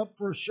sets up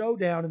for a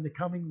showdown in the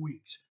coming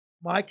weeks.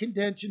 My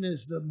contention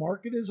is the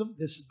market is,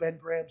 this is Ben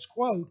Graham's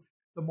quote,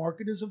 the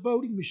market is a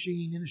voting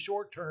machine in the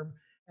short term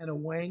and a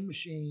weighing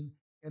machine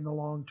in the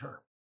long term.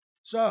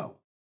 So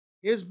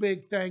his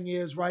big thing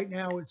is right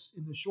now it's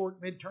in the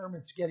short midterm,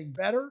 it's getting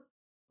better,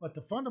 but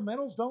the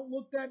fundamentals don't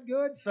look that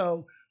good.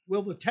 So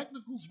will the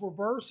technicals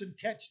reverse and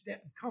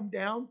come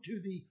down to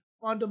the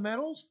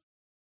fundamentals?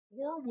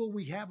 Or will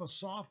we have a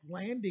soft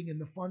landing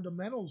and the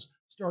fundamentals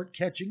start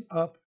catching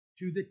up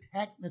to the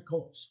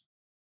technicals?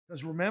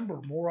 Because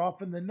remember, more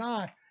often than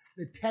not,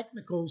 the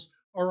technicals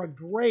are a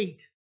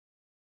great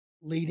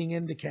leading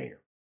indicator.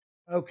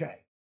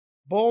 Okay.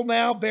 Bull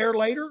now, bear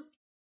later.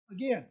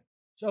 Again,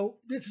 so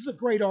this is a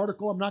great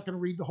article. I'm not going to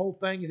read the whole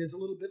thing. It is a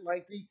little bit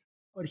lengthy.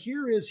 But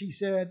here is, he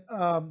said,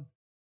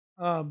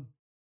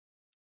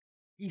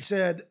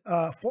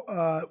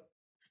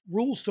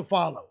 rules to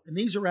follow. And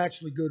these are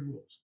actually good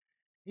rules.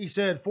 He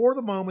said, for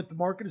the moment, the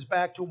market is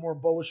back to a more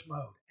bullish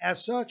mode.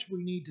 As such,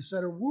 we need to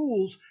set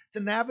rules to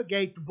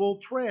navigate the bull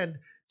trend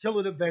till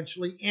it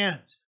eventually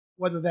ends,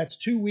 whether that's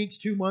 2 weeks,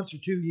 2 months, or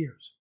 2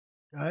 years.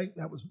 Okay,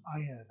 I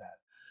added that.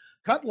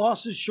 Cut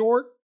losses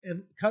short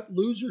and cut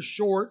losers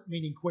short,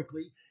 meaning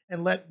quickly,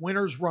 and let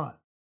winners run.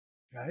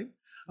 Okay.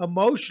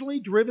 Emotionally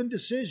driven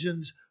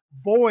decisions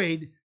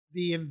void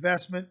the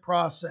investment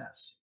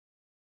process.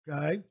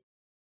 Okay.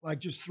 Like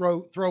just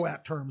throw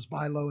out terms,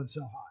 buy low and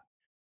sell high.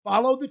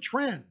 Follow the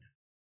trend.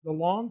 The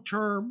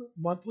long-term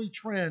monthly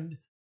trend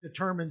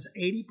determines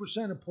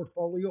 80% of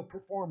portfolio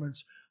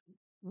performance,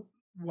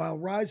 while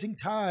rising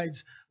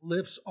tides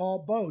lifts all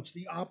boats.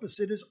 The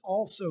opposite is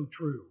also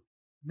true,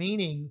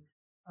 meaning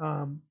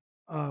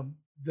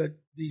that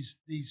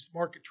these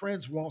market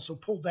trends will also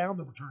pull down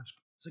the returns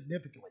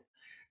significantly.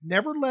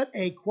 Never let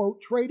a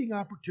quote trading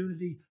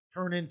opportunity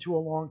turn into a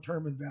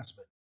long-term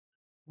investment.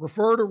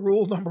 Refer to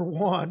rule number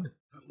 1,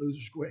 cut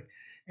losers quick,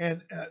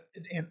 and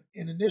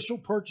initial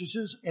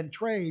purchases and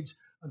trades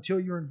until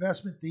your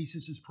investment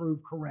thesis is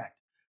proved correct.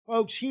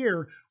 Folks,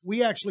 here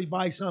we actually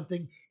buy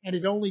something and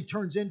it only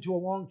turns into a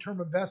long-term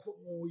investment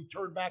when we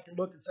turn back and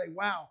look and say,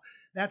 wow,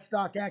 that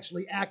stock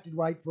actually acted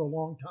right for a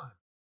long time,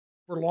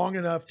 for long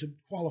enough to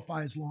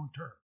qualify as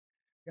long-term.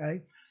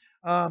 Okay.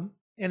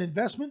 And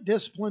investment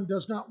discipline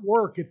does not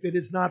work if it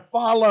is not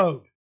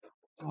followed.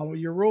 Follow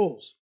your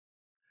rules.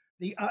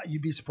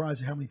 You'd be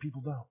surprised at how many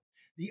people don't.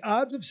 The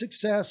odds of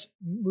success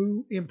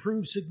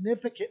improve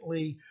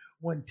significantly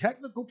when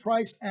technical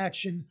price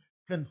action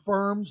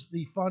confirms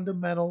the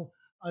fundamental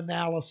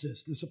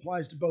analysis. This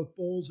applies to both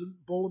bull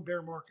and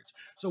bear markets.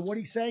 So what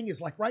he's saying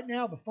is, like, right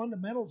now the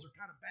fundamentals are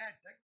kind of bad,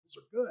 technicals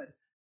are good.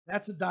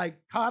 That's a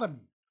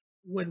dichotomy.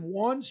 When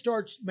one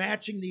starts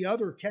matching the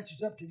other,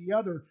 catches up to the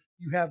other,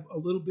 you have a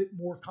little bit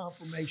more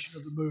confirmation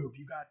of the move.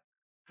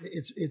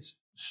 It's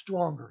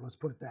stronger, let's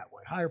put it that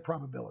way, higher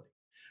probability.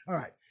 All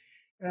right.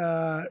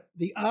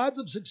 The odds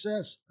of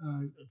success,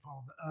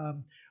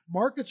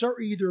 markets are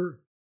either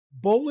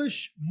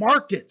bullish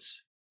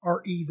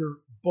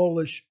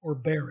or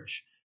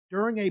bearish.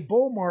 During a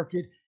bull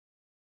market,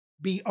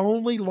 be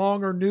only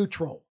long or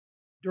neutral.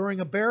 During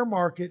a bear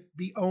market,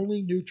 be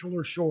only neutral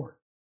or short.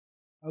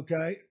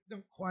 Okay,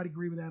 don't quite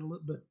agree with that a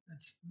little, but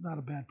that's not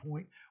a bad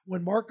point.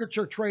 When markets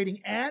are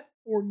trading at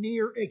or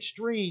near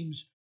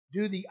extremes,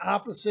 do the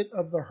opposite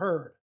of the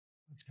herd.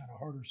 That's kind of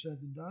harder said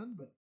than done,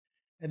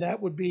 and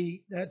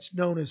that's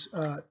known as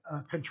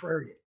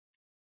contrarian.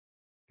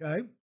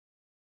 Okay,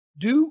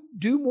 do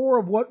more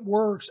of what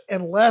works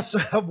and less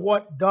of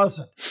what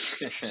doesn't.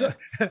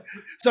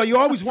 So you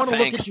always want to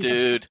look at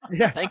dude.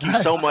 Yeah. Thank you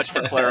so much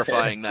for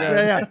clarifying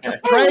that. Yeah.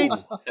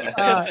 Trades.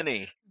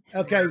 Epiphany.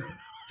 Okay.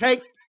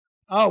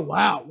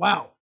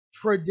 Wow.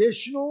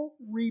 Traditional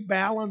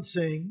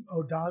rebalancing.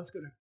 Oh, Don's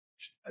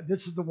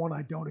this is the one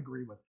I don't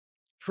agree with.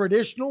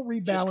 Traditional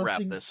rebalancing Just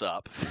wrap this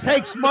up.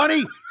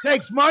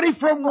 takes money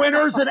from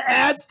winners and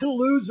adds to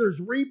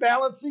losers.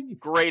 Rebalancing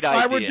Great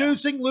idea. by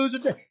reducing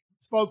losers.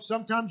 Folks,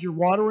 sometimes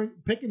you're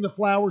picking the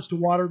flowers to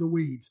water the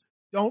weeds.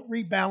 Don't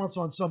rebalance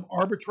on some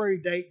arbitrary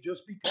date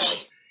just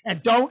because,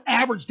 and don't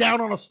average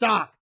down on a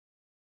stock.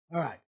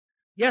 All right.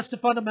 Yes, the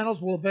fundamentals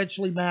will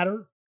eventually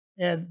matter,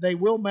 and they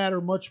will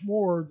matter much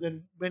more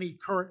than many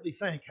currently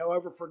think.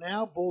 However, for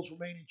now, bulls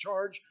remain in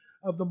charge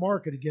of the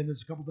market. Again, this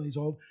is a couple days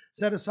old.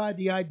 Set aside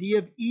the idea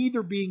of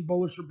either being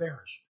bullish or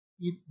bearish.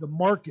 The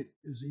market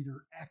is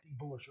either acting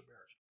bullish or bearish.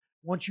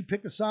 Once you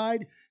pick a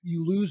side,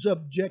 you lose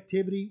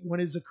objectivity when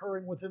it's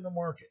occurring within the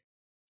market.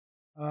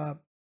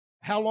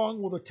 How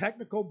long will the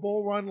technical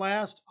bull run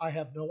last? I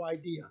have no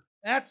idea.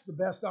 That's the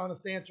best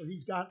honest answer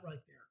he's got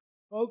right there.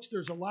 Folks,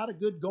 there's a lot of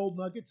good gold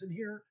nuggets in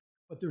here,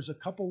 but there's a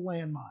couple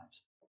landmines.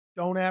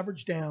 Don't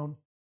average down.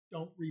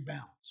 Don't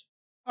rebalance.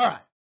 All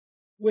right.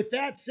 With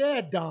that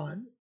said,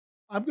 Don,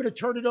 I'm going to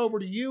turn it over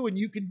to you, and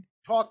you can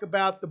talk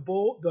about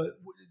the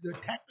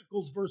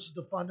technicals versus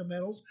the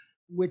fundamentals,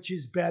 which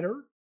is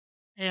better.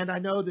 And I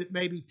know that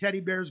maybe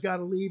Teddy Bear's got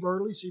to leave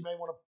early, so you may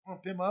want to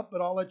pump him up,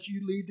 but I'll let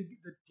you lead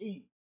the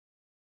team.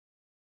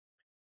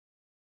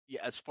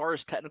 Yeah, as far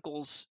as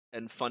technicals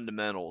and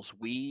fundamentals,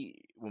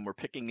 when we're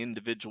picking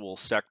individual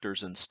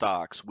sectors and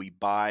stocks, we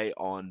buy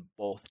on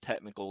both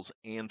technicals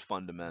and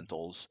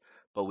fundamentals,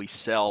 but we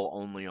sell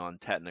only on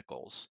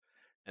technicals.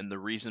 And the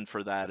reason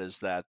for that is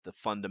that the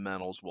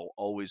fundamentals will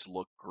always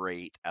look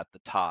great at the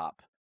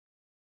top.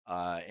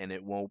 And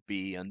it won't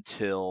be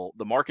until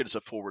the market is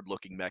a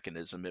forward-looking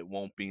mechanism. It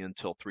won't be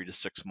until 3 to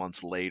 6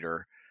 months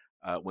later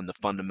when the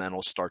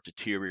fundamentals start to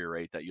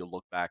deteriorate that you'll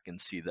look back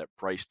and see that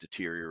price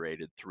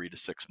deteriorated 3 to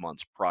 6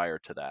 months prior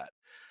to that.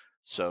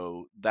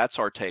 So that's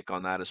our take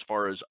on that. As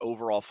far as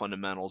overall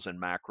fundamentals and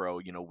macro,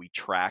 we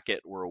track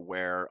it. We're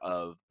aware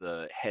of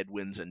the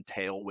headwinds and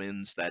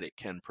tailwinds that it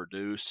can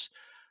produce.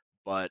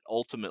 But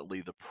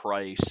ultimately, the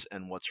price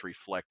and what's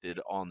reflected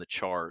on the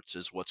charts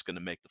is what's going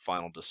to make the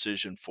final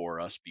decision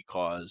for us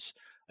because,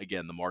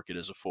 again, the market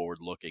is a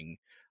forward-looking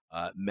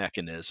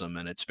mechanism,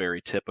 and it's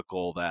very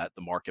typical that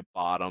the market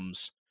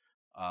bottoms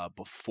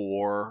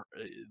before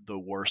the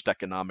worst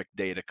economic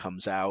data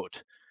comes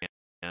out,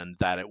 and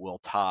that it will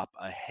top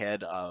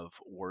ahead of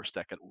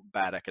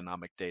bad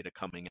economic data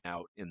coming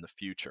out in the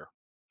future.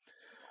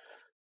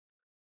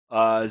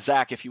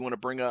 Zach, if you want to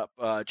bring up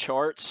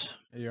charts.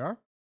 There you are.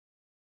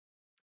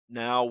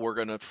 now we're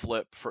going to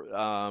flip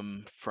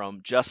from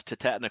just to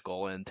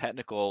technical, and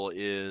technical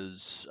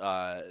is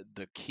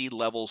the key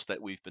levels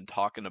that we've been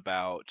talking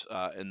about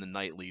in the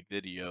nightly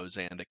videos,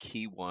 and a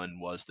key one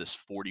was this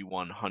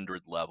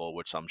 4100 level,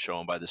 which I'm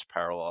showing by this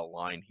parallel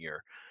line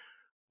here,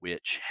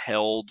 which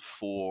held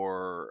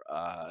for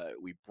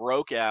we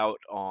broke out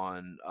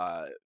on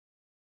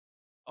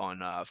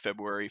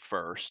February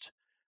 1st.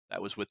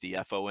 That was with the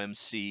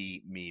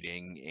FOMC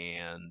meeting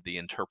and the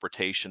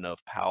interpretation of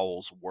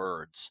Powell's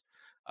words.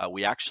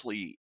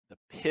 The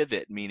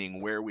pivot,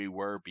 meaning where we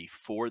were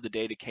before the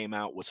data came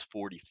out, was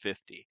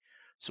 40.50.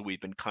 So we've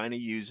been kind of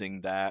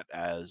using that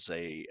as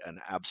an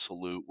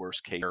absolute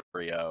worst case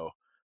scenario.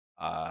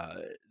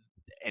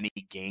 Any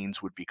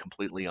gains would be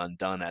completely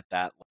undone at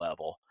that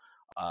level.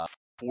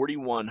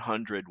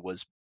 4100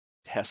 was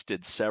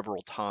tested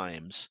several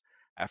times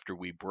after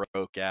we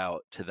broke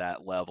out to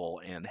that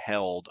level and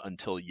held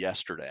until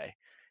yesterday.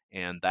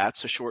 And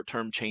that's a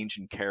short-term change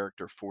in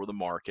character for the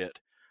market.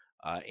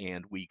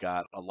 And we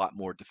got a lot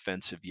more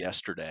defensive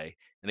yesterday.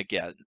 And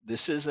again,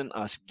 this isn't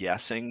us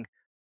guessing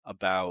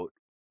about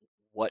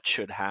what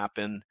should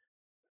happen.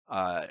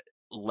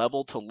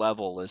 Level to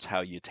level is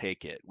how you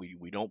take it.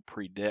 We don't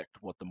predict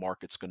what the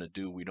market's going to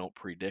do. We don't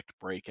predict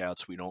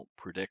breakouts. We don't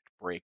predict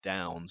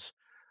breakdowns.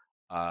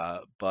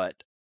 But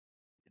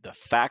the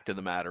fact of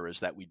the matter is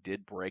that we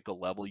did break a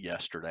level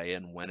yesterday,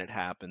 and when it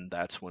happened,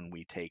 that's when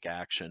we take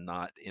action,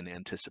 not in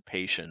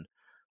anticipation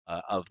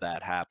of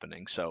that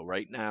happening. So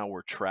right now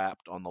we're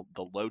trapped on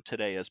the low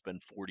today has been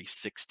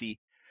 40.60.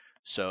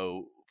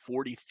 So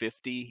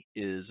 40.50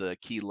 is a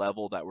key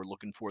level that we're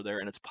looking for there,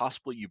 and it's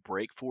possible you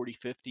break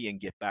 40.50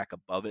 and get back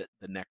above it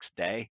the next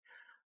day.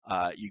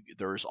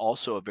 There's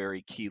also a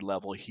very key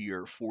level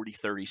here,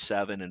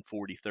 40.37 and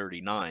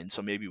 40.39.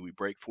 So maybe we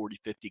break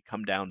 40.50,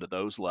 come down to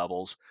those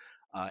levels,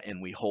 and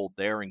we hold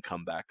there and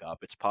come back up.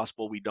 It's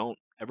possible we don't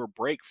ever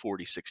break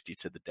 40.60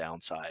 to the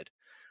downside.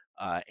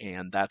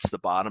 And that's the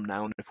bottom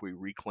now. And if we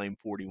reclaim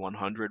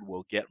 4100,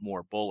 we'll get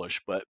more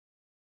bullish. But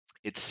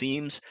it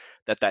seems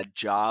that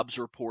jobs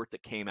report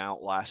that came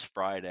out last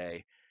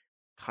Friday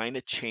kind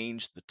of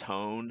changed the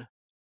tone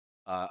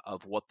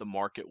of what the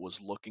market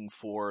was looking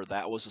for.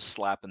 That was a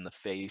slap in the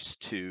face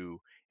to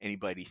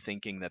anybody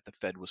thinking that the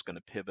Fed was going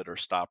to pivot or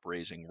stop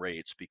raising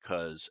rates,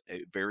 because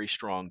a very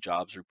strong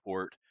jobs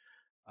report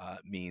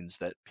means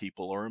that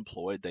people are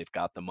employed. They've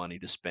got the money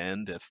to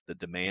spend. If the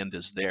demand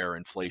is there,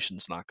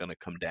 inflation's not going to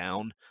come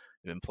down.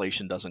 If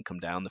inflation doesn't come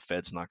down, the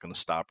Fed's not going to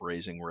stop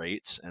raising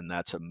rates, and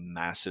that's a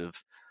massive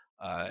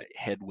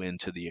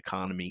headwind to the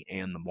economy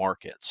and the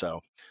market.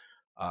 So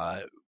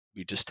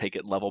we just take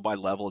it level by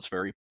level. It's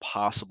very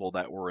possible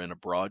that we're in a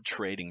broad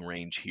trading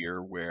range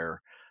here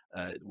where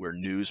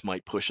news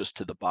might push us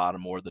to the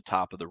bottom or the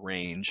top of the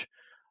range.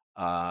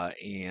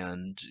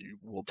 And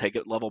we'll take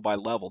it level by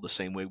level, the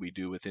same way we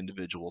do with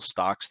individual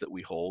stocks that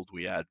we hold.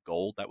 We had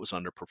gold that was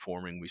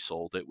underperforming, we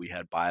sold it. We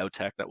had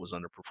biotech that was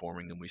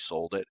underperforming, and we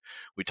sold it.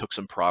 We took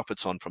some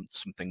profits from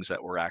some things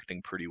that were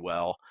acting pretty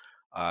well.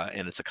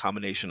 And it's a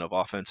combination of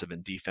offensive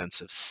and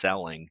defensive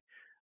selling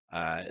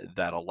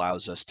that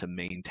allows us to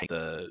maintain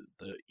the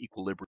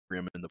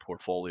equilibrium in the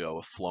portfolio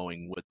of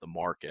flowing with the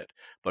market.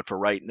 But for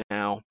right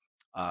now,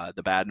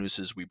 the bad news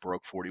is we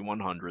broke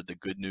 4100. The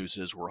good news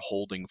is we're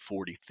holding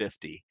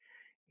 40.50,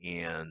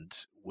 and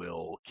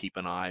we'll keep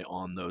an eye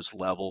on those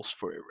levels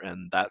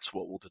and that's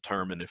what will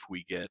determine if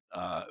we get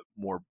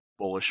more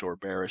bullish or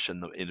bearish in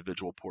the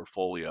individual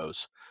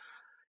portfolios.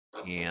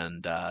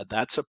 And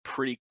that's a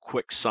pretty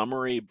quick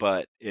summary,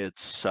 but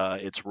it's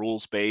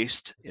rules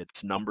based,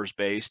 it's numbers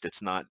based,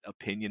 it's not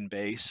opinion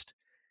based,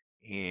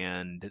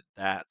 and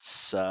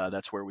that's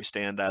where we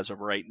stand as of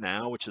right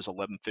now, which is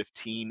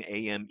 11:15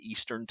 a.m.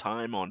 Eastern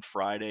time on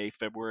Friday,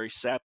 February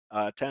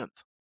 10th.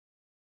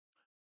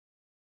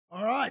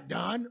 All right,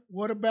 Don.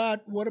 What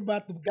about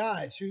the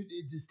guys?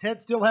 Does Ted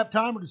still have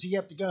time, or does he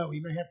have to go? He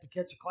may have to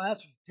catch a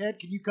class. Ted,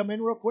 can you come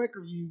in real quick,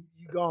 or you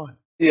gone?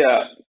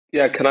 Yeah.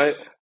 Can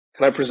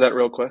I present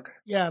real quick?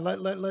 Yeah.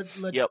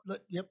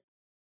 Yep.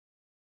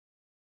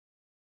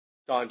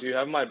 Don, do you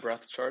have my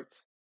breadth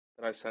charts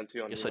that I sent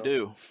you on Yes, email? I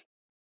do.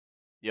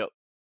 Yep.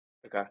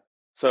 Okay.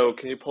 So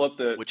can you pull up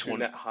the Which two one?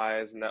 net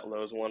highs, net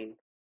lows one?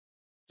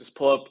 Just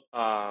pull up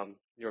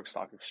New York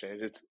Stock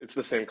Exchange. It's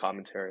the same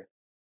commentary.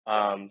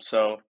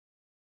 So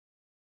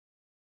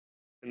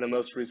in the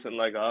most recent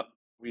leg up,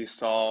 we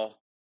saw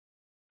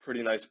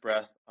pretty nice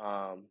breadth.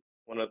 On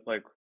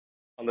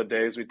the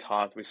days we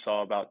talked, we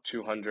saw about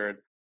 200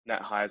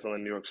 net highs on the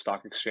New York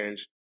Stock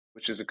Exchange,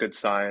 which is a good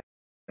sign.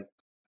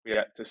 We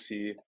get to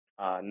see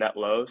net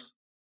lows,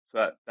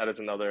 so that is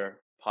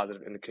another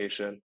positive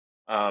indication.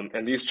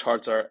 And these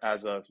charts are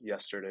as of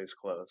yesterday's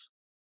close,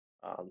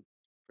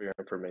 for your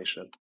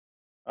information.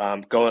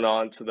 Going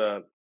on to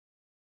the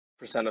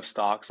percent of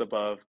stocks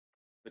above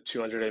the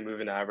 200-day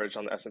moving average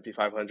on the S&P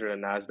 500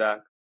 and NASDAQ,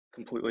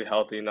 completely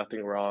healthy,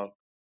 nothing wrong.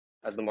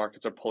 As the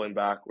markets are pulling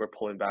back, we're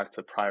pulling back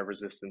to prior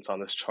resistance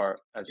on this chart,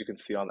 as you can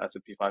see on the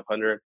S&P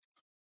 500.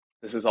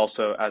 This is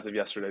also as of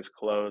yesterday's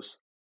close.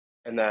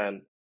 And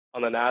then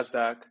on the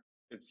NASDAQ,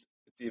 it's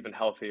even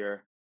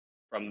healthier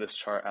from this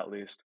chart at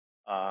least.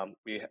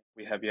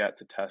 We have yet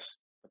to test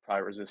the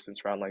prior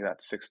resistance around like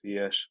that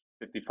 60-ish,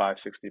 55,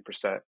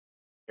 60%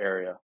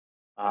 area.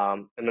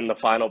 And then the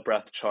final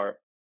breadth chart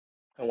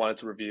I wanted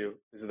to review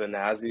is the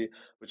NASI,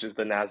 which is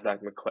the NASDAQ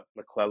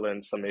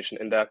McClellan Summation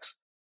Index.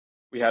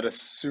 We had a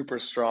super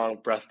strong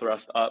breadth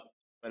thrust up,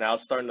 but now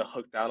it's starting to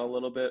hook down a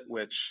little bit,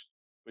 which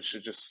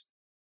should just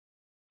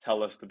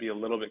tell us to be a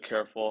little bit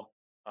careful,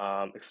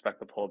 expect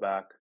the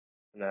pullback,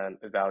 and then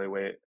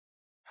evaluate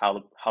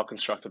how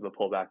constructive the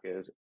pullback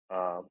is,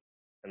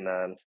 and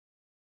then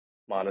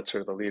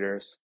monitor the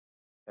leaders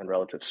and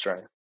relative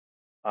strength.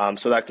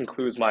 So that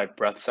concludes my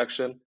breadth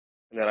section,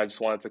 and then I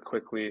just wanted to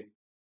quickly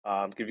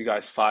give you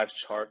guys 5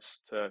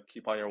 charts to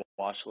keep on your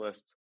watch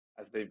list,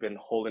 as they've been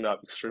holding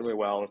up extremely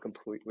well and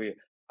completely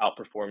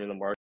outperforming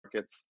the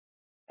markets.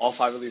 All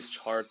 5 of these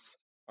charts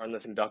are in the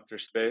conductor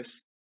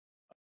space.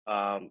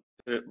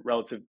 The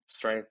relative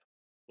strength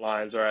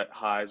lines are at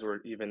highs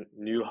or even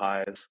new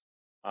highs.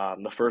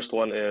 The first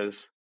one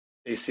is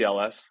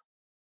ACLS.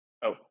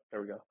 Oh,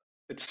 there we go.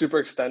 It's super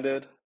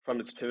extended from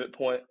its pivot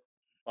point,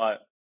 but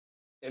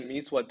it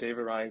meets what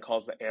David Ryan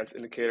calls the ANTS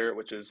indicator,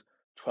 which is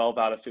 12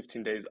 out of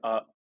 15 days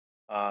up,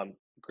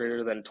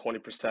 greater than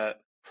 20%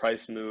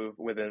 price move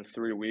within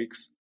 3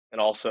 weeks,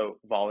 and also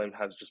volume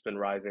has just been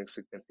rising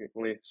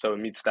significantly. So it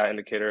meets that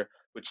indicator,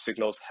 which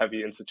signals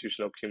heavy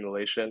institutional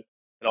accumulation.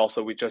 And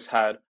also, we just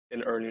had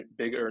an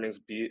big earnings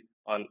beat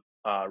on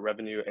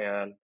revenue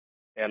and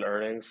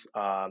earnings.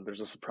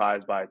 There's a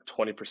surprise by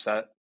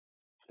 20%.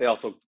 They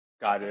also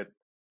guided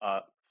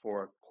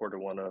for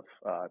Q1 of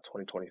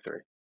 2023.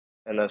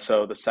 And then,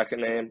 so the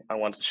second name I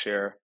wanted to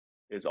share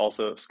is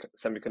also a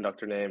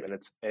semiconductor name, and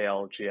it's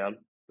ALGM.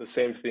 The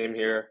same theme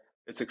here.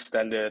 It's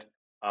extended.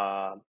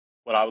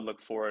 What I would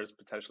look for is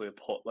potentially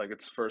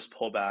its first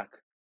pullback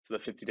to the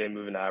 50-day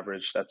moving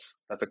average.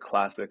 That's a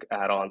classic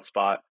add-on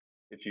spot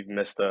if you've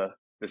missed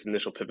this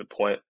initial pivot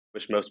point,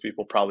 which most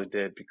people probably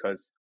did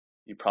because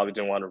you probably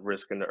didn't want to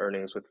risk into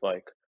earnings with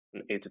like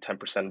an 8 to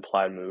 10%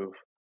 implied move.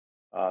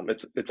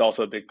 It's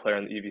also a big player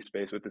in the EV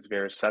space with its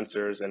various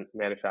sensors and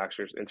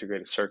manufacturers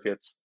integrated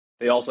circuits.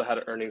 They also had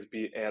an earnings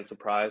beat and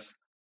surprise,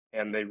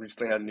 and they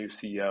recently had a new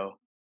CEO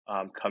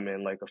come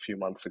in like a few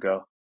months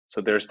ago. So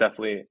there's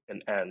definitely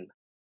an N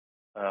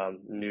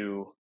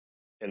new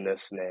in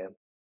this name.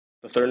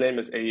 The third name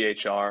is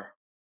AEHR.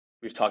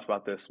 We've talked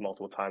about this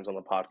multiple times on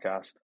the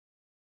podcast.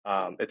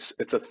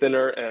 It's a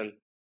thinner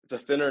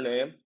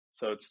name,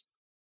 so it's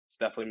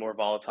definitely more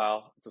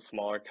volatile. It's a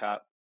smaller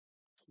cap,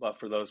 but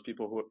for those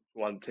people who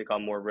want to take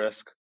on more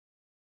risk,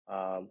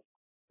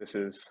 this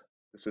is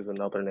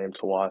another name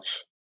to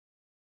watch.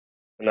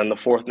 And then the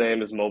fourth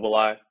name is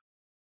Mobileye.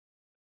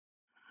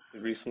 They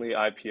recently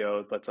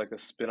IPO'd, but it's like a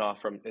spinoff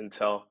from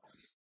Intel.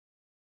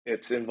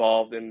 It's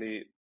involved in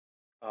the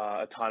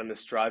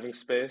autonomous driving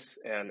space,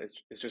 and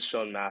it's just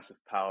shown massive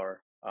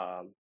power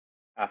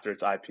after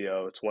its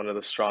IPO. It's one of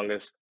the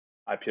strongest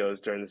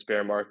IPOs during this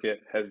bear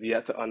market, has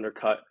yet to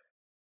undercut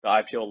the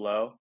IPO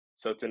low,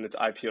 so it's in its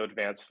IPO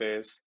advance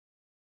phase.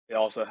 They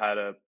also had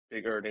a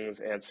big earnings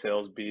and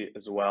sales beat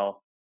as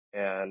well,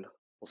 and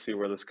we'll see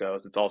where this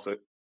goes.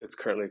 It's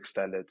currently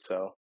extended,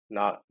 so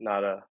not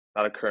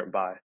a current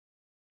buy.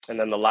 And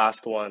then the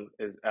last one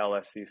is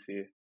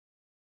LSCC.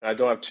 And I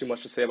don't have too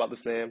much to say about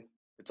this name.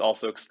 It's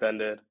also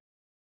extended,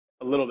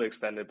 a little bit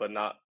extended, but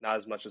not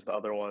as much as the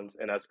other ones,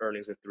 and has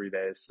earnings in 3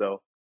 days.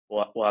 So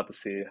we'll have to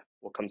see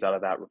what comes out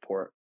of that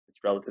report. Its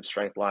relative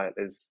strength line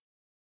is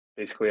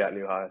basically at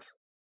new highs.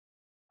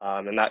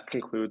 And that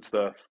concludes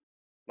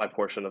my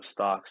portion of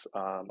stocks.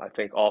 I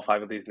think all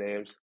 5 of these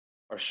names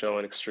are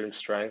showing extreme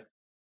strength,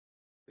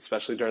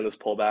 especially during this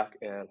pullback,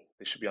 and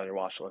they should be on your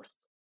watch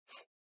list.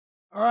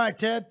 All right,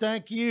 Ted,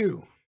 thank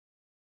you.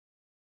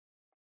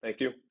 Thank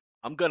you.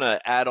 I'm gonna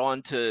add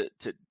on to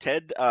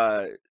Ted.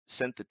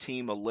 Sent the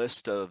team a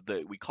list of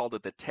we called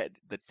it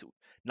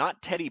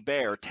not Teddy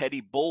Bear,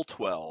 Teddy Bull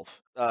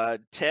 12.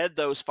 Ted,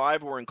 those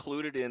 5 were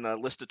included in a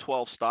list of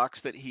 12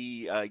 stocks that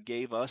he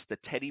gave us, the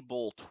Teddy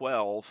Bull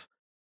 12.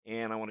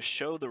 And I want to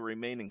show the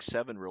remaining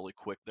 7 really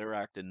quick. They're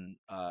acting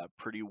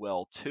pretty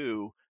well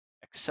too,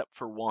 except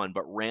for one.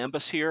 But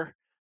Rambus here,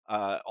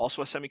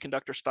 also a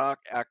semiconductor stock,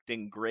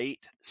 acting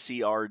great,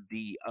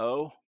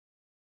 CRDO.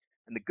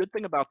 And the good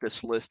thing about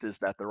this list is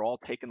that they're all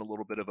taking a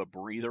little bit of a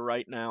breather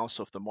right now.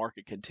 So if the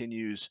market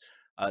continues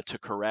to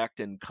correct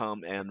and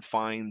come and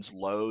finds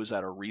lows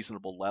at a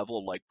reasonable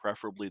level, like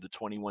preferably the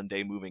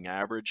 21-day moving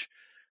average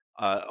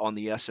on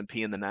the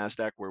S&P and the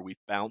NASDAQ where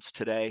we've bounced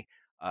today,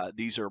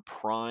 these are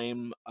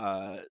prime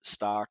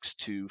stocks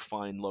to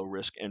find low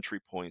risk entry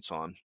points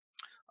on.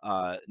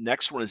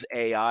 Next one is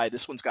AI.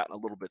 This one's gotten a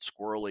little bit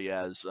squirrely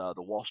as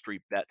the Wall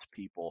Street Bets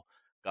people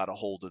got a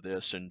hold of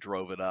this and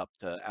drove it up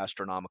to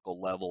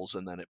astronomical levels,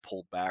 and then it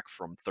pulled back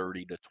from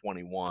 30 to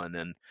 21,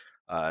 and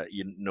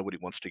nobody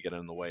wants to get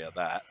in the way of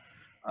that.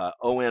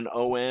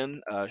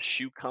 ONON,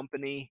 shoe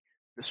company.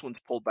 This one's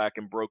pulled back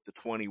and broke the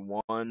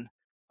 21.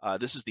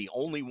 This is the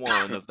only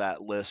one of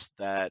that list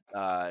that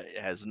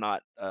has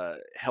not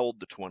held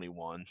the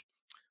 21.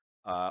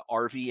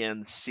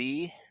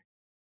 RVNC.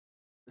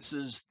 This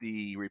is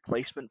the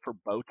replacement for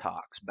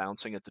Botox,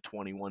 bouncing at the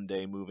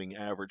 21-day moving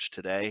average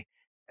today.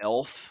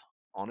 ELF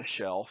on a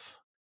shelf,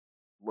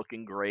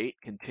 looking great,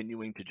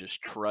 continuing to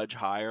just trudge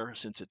higher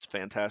since its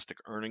fantastic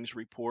earnings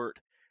report.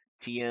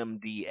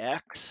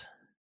 TMDX,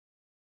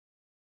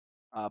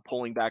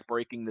 pulling back,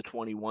 breaking the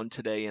 21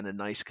 today in a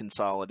nice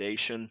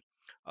consolidation.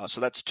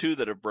 So that's two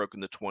that have broken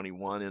the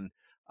 21, and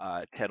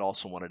Ted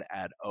also wanted to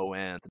add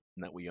ON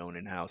that we own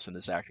in-house and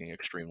is acting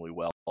extremely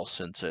well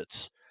since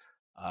its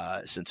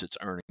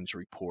earnings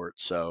report.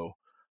 So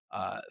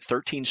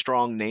 13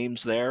 strong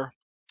names there,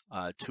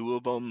 two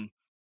of them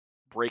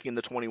breaking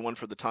the 21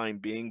 for the time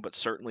being, but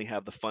certainly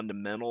have the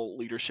fundamental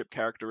leadership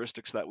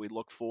characteristics that we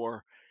look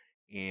for,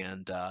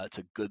 and it's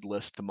a good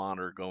list to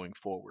monitor going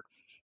forward.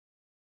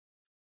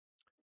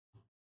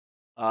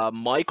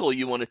 Michael,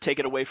 you want to take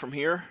it away from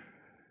here?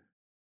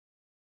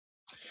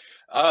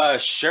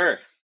 Sure.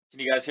 Can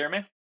you guys hear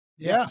me?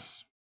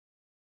 Yes.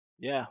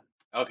 Yeah.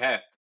 Okay.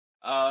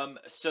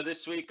 So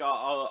this week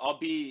I'll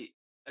be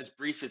as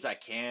brief as I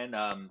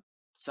can.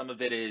 Some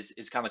of it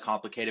is kind of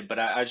complicated, but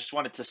I just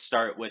wanted to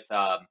start with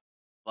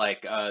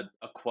like a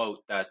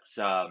quote that's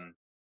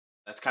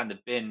kind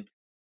of been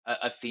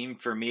a theme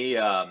for me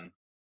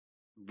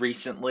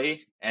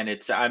recently, and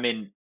it's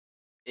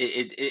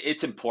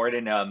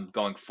important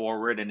going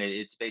forward, and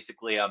it's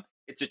basically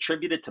it's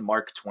attributed to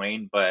Mark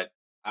Twain, but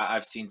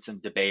I've seen some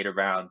debate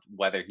around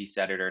whether he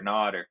said it or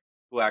not, or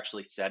who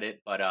actually said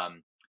it. But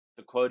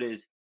the quote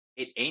is,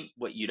 "It ain't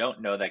what you don't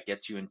know that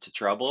gets you into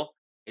trouble.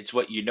 It's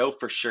what you know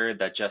for sure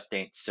that just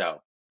ain't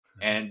so."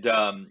 And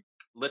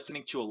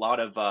listening to a lot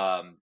of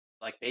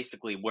like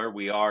basically where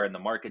we are in the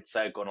market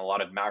cycle and a lot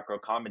of macro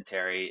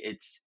commentary,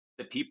 it's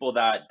the people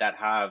that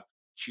have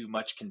too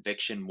much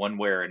conviction one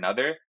way or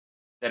another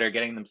that are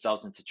getting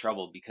themselves into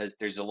trouble, because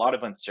there's a lot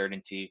of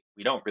uncertainty.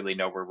 We don't really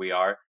know where we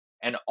are.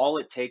 And all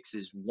it takes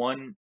is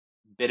one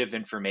bit of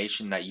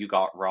information that you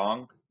got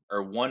wrong,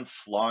 or one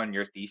flaw in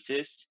your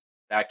thesis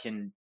that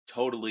can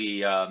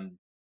totally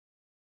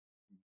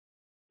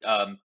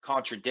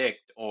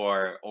contradict,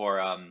 or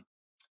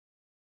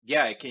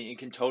yeah, it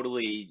can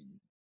totally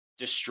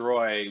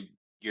destroy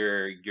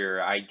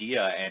your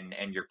idea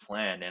and your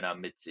plan.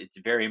 And it's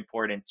very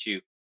important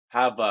to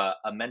have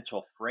a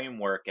mental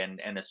framework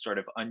and a sort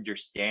of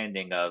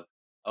understanding of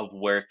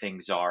where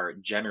things are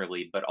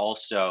generally, but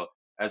also,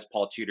 as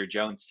Paul Tudor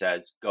Jones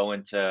says, go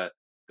into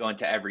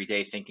every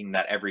day thinking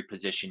that every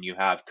position you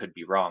have could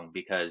be wrong,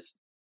 because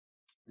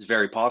it's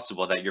very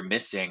possible that you're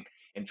missing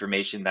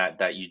information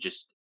that you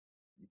just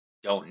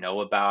don't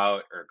know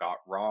about or got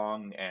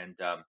wrong. And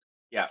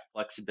yeah,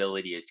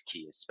 flexibility is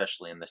key,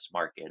 especially in this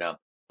market.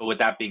 But with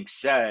that being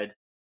said,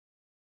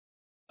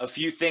 a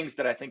few things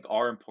that I think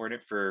are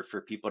important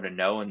for people to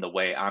know, and the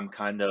way I'm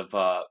kind of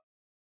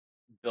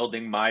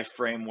building my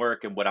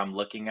framework and what I'm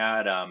looking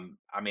at.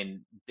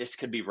 This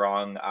could be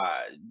wrong.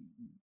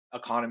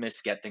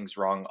 Economists get things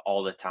wrong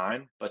all the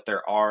time, but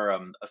there are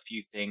a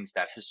few things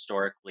that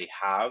historically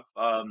have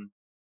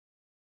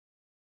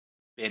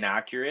been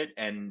accurate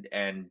and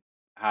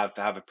have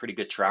a pretty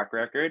good track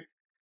record.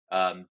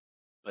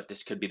 But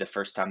this could be the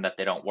first time that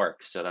they don't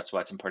work, so that's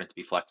why it's important to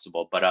be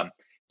flexible. But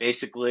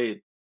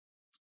basically,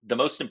 the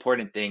most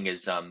important thing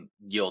is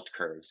yield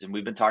curves, and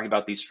we've been talking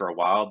about these for a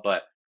while,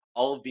 but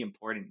all of the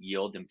important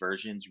yield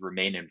inversions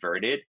remain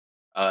inverted.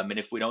 And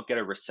if we don't get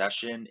a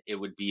recession, it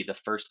would be the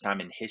first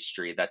time in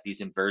history that these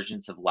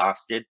inversions have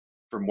lasted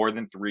for more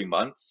than 3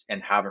 months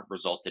and haven't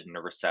resulted in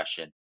a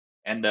recession.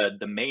 And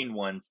the main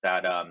ones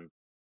that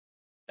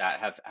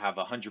have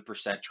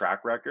 100%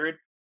 track record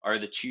are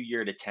the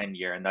 2-year to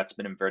 10-year, and that's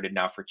been inverted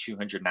now for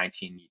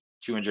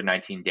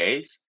 219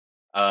 days.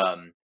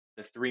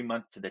 The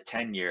 3-month to the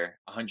 10-year,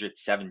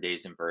 107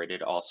 days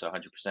inverted, also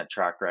 100%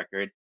 track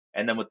record.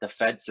 And then what the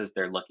Fed says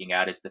they're looking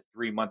at is the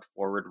 3-month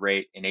forward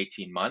rate in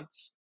 18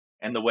 months.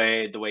 And the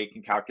way you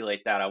can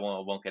calculate that, I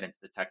won't get into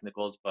the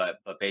technicals, but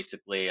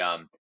basically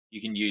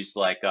you can use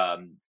like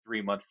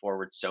 3-month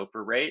forward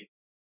SOFR rate,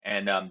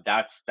 and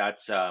that's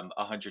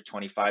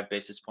 125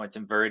 basis points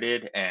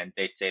inverted, and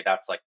they say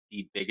that's like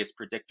the biggest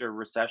predictor of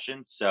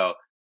recession. So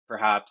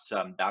perhaps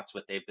that's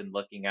what they've been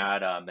looking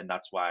at, and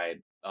that's why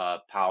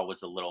Powell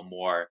was a little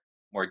more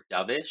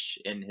dovish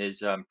in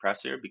his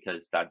presser,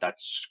 because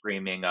that's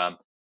screaming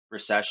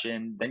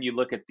recession. Then you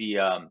look at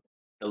the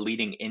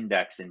leading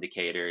index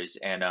indicators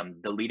and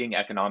the leading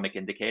economic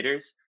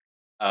indicators.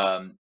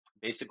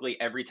 Basically,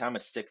 every time a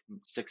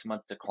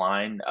six-month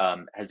decline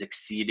has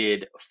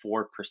exceeded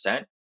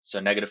 4%, so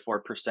negative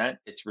 4%,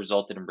 it's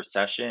resulted in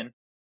recession.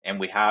 And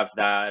we have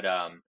that.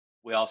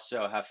 We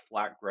also have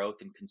flat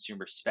growth in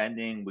consumer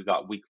spending. We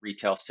got weak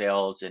retail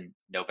sales in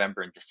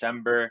November and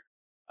December.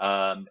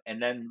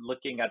 And then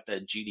looking at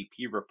the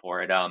GDP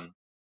report,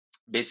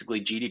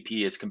 basically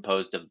GDP is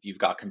composed of, you've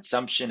got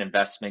consumption,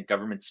 investment,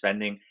 government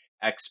spending,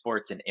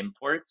 exports, and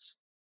imports.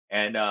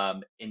 And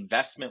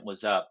investment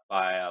was up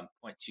by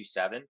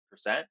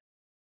 0.27%,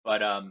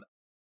 but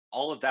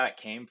all of that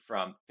came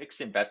from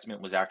fixed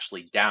investment was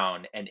actually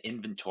down, and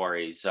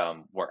inventories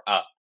were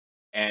up.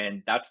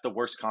 And that's the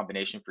worst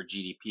combination for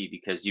GDP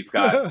because you've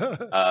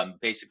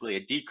got basically a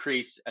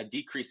decrease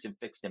in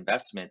fixed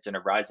investments and a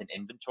rise in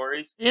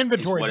inventories is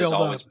Inventory what has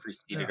buildup. always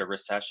preceded Yeah. a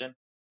recession.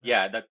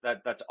 Yeah,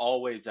 that's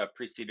always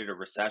preceded a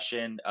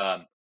recession.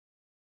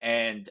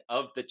 And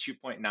of the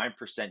 2.9%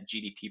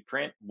 GDP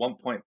print,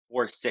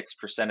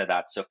 1.46% of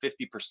that, so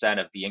 50%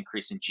 of the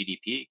increase in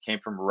GDP came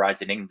from a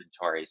rise in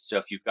inventories. So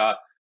if you've got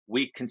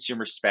weak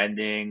consumer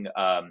spending,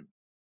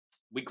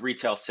 weak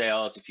retail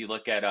sales, if you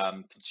look at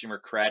consumer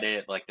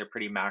credit, like they're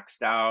pretty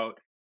maxed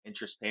out.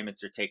 Interest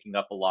payments are taking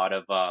up a lot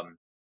of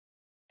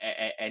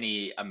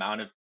any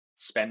amount of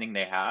spending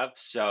they have.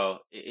 So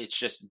it's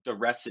just the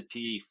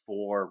recipe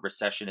for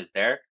recession is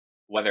there.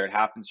 Whether it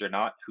happens or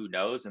not, who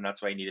knows? And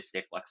that's why you need to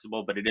stay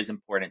flexible. But it is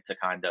important to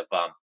kind of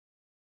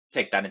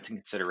take that into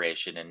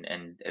consideration,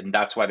 and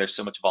that's why there's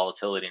so much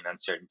volatility and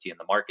uncertainty in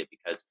the market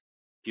because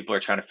people are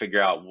trying to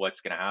figure out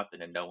what's going to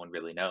happen, and no one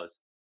really knows.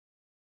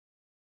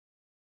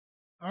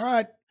 All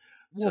right.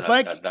 Well,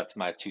 So that's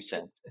my 2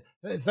 cents.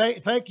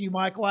 Thank you,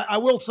 Michael. I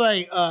will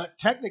say,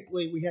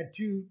 technically, we had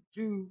two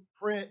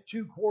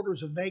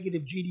quarters of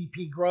negative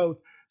GDP growth.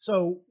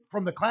 So,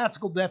 from the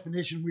classical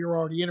definition, we were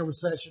already in a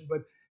recession,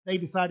 but they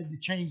decided to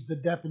change the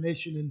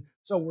definition, and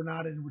so we're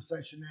not in a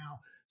recession now.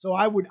 So,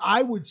 I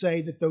would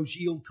say that those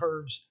yield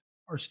curves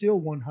are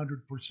still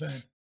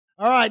 100%.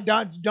 All right,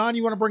 Don,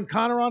 you want to bring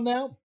Connor on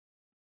now?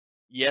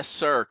 Yes,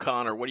 sir.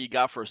 Connor, what do you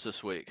got for us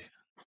this week?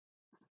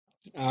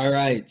 All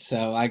right,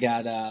 so I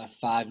got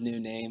 5 new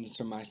names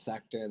from my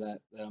sector that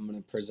I'm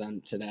going to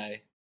present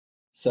today.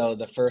 So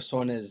the first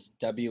one is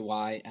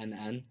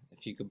WYNN.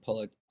 If you could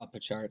pull up a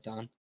chart,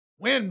 Don.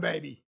 Win,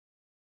 baby.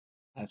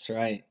 That's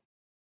right.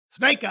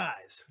 Snake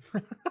eyes.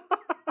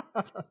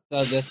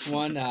 So this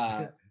one,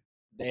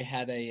 they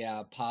had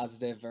a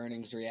positive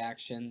earnings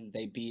reaction.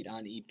 They beat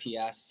on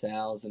EPS,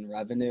 sales, and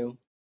revenue,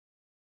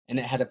 and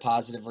it had a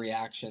positive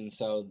reaction.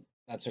 So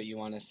that's what you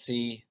want to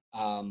see.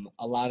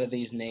 A lot of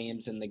these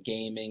names in the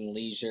gaming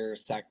leisure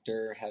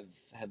sector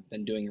have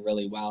been doing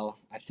really well.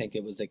 I think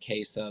it was a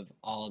case of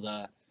all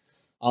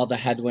the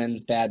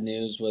headwinds, bad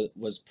news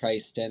was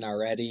priced in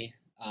already.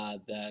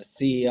 The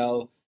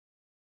CEO,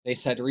 they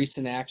said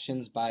recent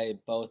actions by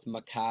both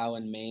Macau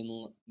and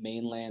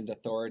mainland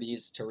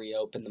authorities to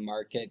reopen the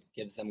market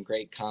gives them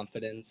great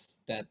confidence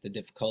that the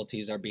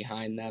difficulties are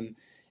behind them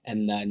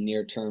and the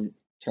near-term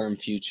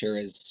future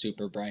is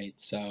super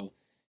bright. So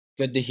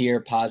good to hear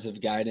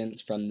positive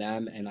guidance from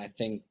them. And I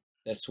think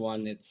this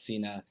one, it's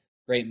seen a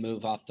great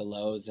move off the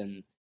lows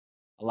and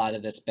a lot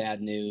of this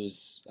bad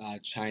news,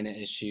 China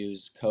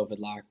issues, COVID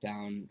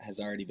lockdown has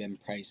already been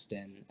priced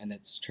in and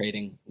it's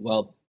trading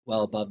well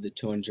above the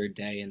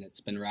 200-day and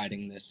it's been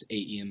riding this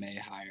AEMA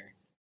higher.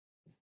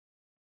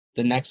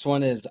 The next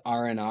one is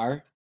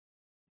R&R.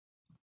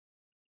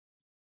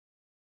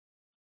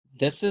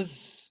 This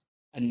is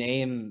a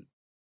name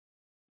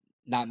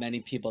not many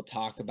people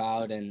talk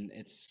about, and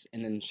it's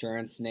an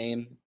insurance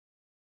name.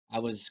 I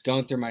was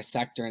going through my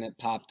sector and it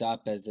popped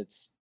up as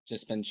it's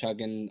just been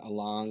chugging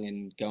along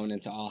and going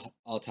into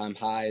all-time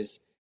highs.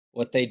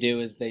 What they do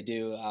is they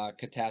do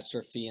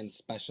catastrophe and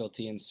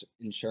specialty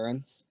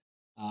insurance.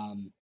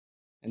 And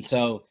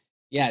so,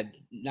 yeah,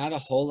 not a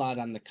whole lot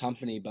on the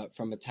company, but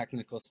from a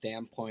technical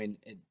standpoint,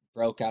 it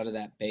broke out of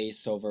that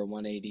base over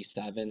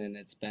 187 and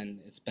it's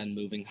been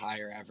moving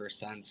higher ever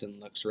since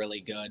and looks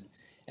really good.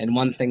 And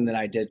one thing that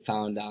I did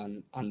found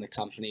on the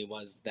company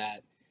was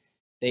that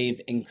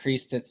they've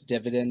increased its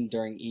dividend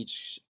during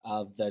each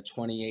of the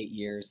 28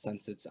 years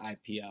since its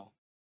IPO.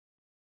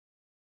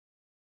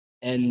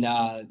 And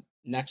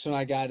next one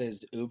I got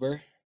is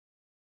Uber.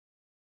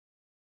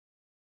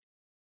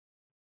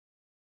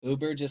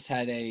 Uber just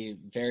had a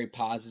very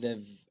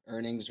positive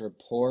earnings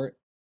report.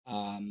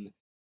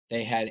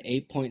 They had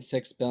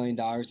 $8.6 billion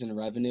in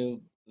revenue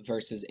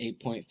versus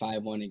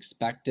 8.51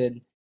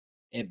 expected.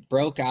 It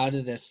broke out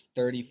of this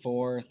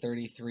 $34,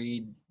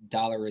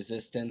 $33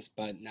 resistance,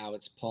 but now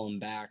it's pulling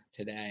back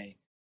today,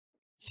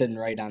 sitting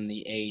right on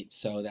the 8.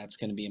 So that's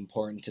going to be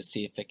important to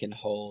see if it can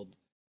hold.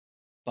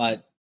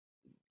 But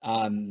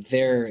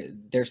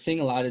they're seeing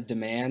a lot of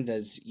demand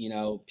as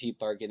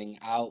people are getting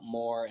out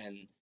more,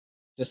 and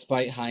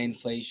despite high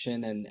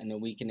inflation and a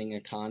weakening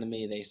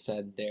economy, they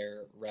said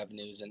their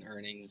revenues and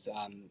earnings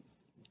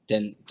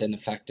didn't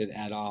affect it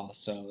at all.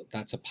 So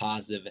that's a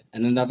positive.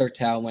 And another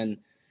tailwind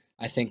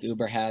I think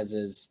Uber has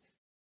is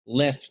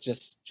Lyft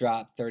just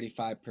dropped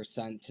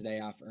 35% today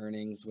off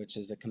earnings, which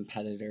is a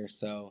competitor.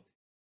 So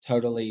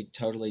totally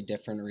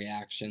different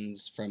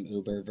reactions from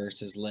Uber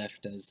versus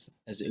Lyft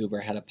as Uber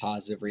had a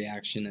positive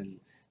reaction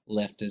and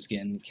Lyft is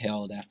getting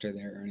killed after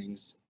their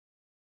earnings.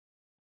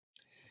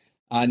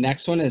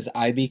 Next one is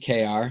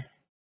IBKR.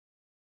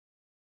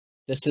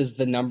 This is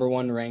the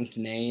 #1 ranked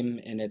name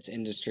in its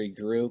industry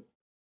group.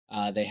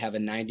 They have a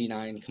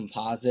 99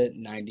 composite,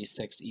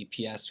 96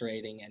 EPS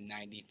rating, and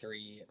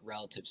 93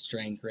 relative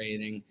strength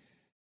rating.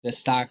 The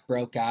stock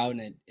broke out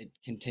and it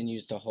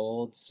continues to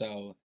hold,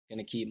 so going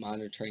to keep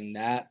monitoring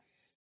that.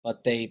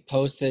 But they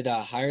posted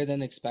a higher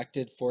than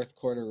expected fourth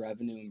quarter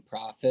revenue and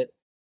profit.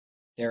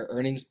 Their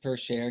earnings per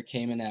share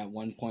came in at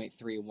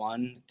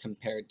 1.31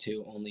 compared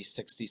to only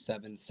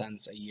 67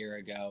 cents a year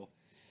ago.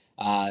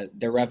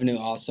 Their revenue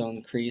also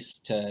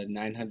increased to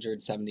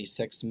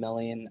 $976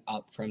 million,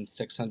 up from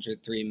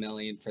 $603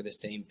 million for the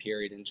same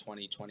period in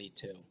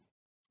 2022.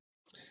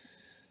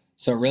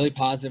 So really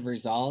positive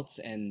results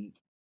and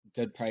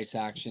good price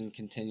action,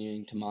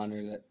 continuing to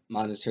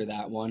monitor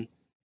that one.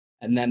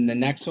 And then the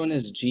next one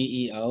is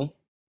GEO.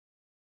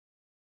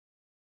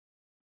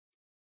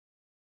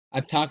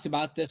 I've talked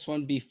about this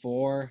one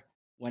before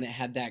when it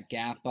had that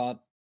gap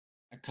up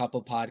a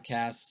couple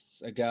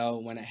podcasts ago,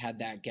 when it had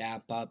that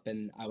gap up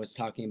and I was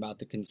talking about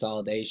the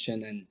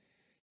consolidation. And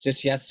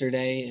just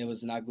yesterday, it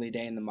was an ugly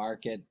day in the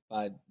market,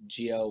 but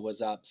GEO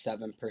was up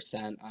 7%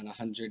 on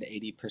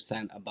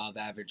 180% above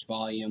average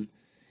volume.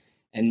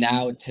 And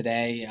now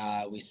today,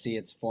 we see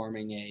it's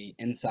forming a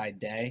inside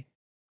day.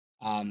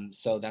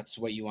 So that's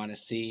what you want to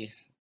see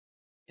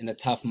in a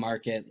tough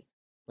market.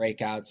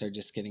 Breakouts are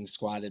just getting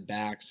squatted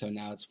back. So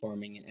now it's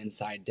forming an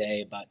inside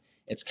day, but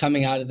it's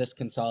coming out of this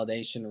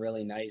consolidation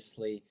really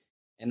nicely.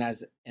 And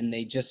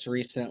they just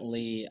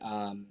recently,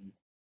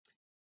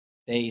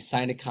 they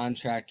signed a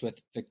contract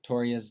with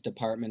Victoria's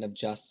Department of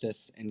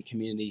Justice and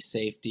Community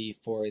Safety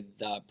for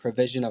the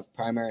provision of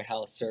primary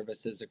health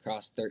services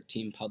across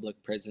 13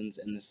 public prisons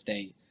in the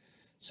state.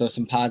 So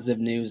some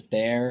positive news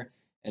there,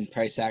 and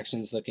price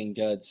action's looking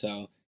good.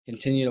 So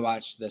continue to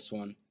watch this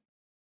one.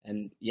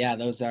 And yeah,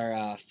 those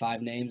are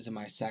 5 names in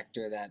my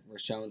sector that were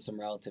showing some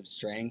relative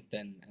strength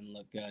and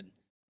look good.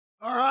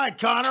 All right,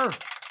 Connor.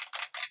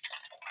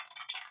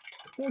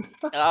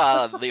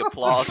 The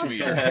applause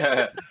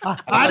meter.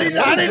 I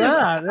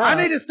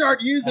need to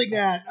start using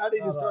that. I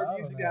need to start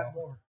using that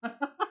more.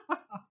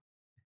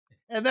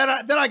 And then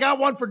I got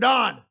one for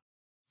Don.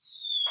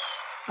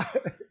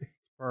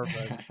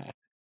 Perfect.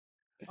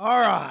 All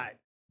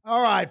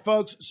right,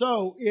 folks.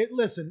 So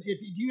listen, do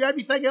you have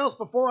anything else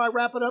before I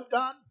wrap it up,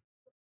 Don?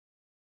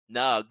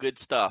 No, good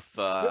stuff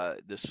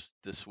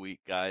this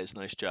week, guys.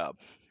 Nice job.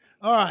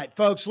 All right,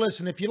 folks,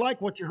 listen, if you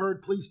like what you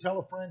heard, please tell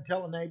a friend,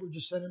 tell a neighbor.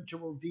 Just send them to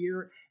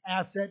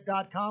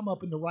revereasset.com.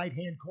 Up in the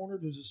right-hand corner,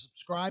 there's a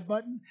subscribe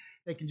button.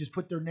 They can just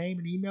put their name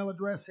and email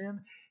address in,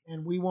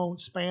 and we won't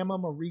spam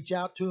them or reach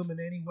out to them in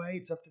any way.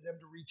 It's up to them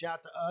to reach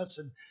out to us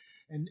and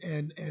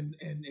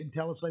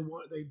tell us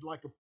they'd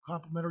like a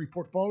complimentary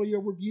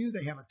portfolio review.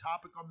 They have a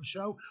topic on the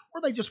show,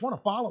 or they just want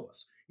to follow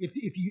us. If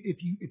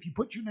you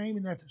put your name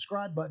in that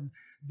subscribe button,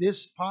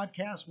 this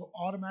podcast will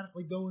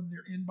automatically go in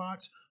their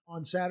inbox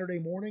on Saturday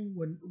morning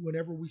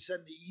whenever we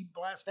send the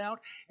e-blast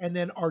out, and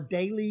then our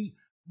daily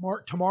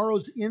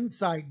tomorrow's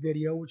insight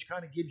video, which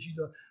kind of gives you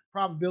the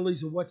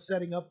probabilities of what's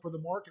setting up for the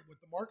market, what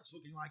the market's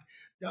looking like.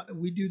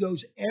 We do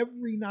those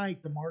every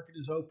night. The market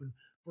is open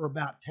for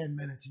about 10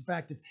 minutes. In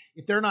fact,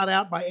 if they're not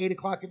out by 8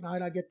 o'clock at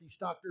night, I get these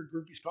stock nerd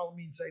groupies calling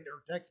me and saying,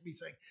 or text me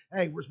saying,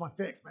 "Hey, where's my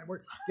fix, man?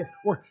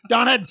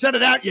 Don hadn't sent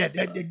it out yet.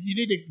 You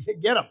need to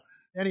get them."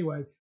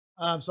 Anyway,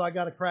 so I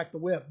got to crack the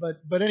whip.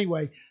 But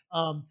anyway,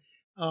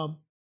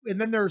 and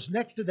then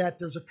next to that,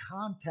 there's a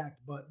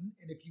contact button.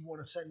 And if you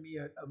want to send me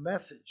a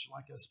message,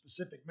 like a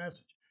specific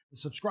message, the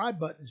subscribe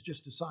button is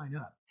just to sign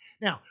up.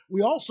 Now,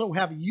 we also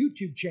have a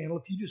YouTube channel.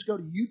 If you just go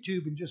to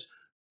YouTube and just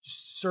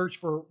search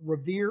for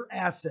Revere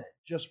Asset,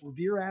 just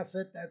Revere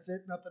Asset, that's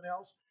it, nothing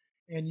else.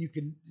 And you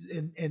can,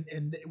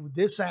 and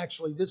this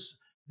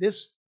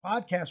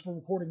podcast we're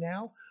recording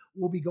now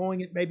will be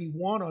going at maybe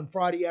 1 on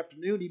Friday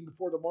afternoon, even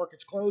before the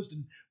market's closed.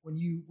 And when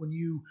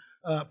you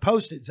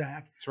post it,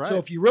 Zach. That's right. So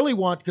if you really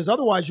want, because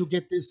otherwise you'll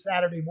get this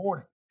Saturday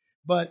morning.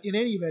 But in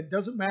any event, it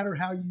doesn't matter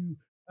how you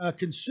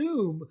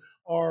consume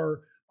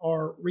our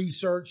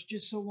research,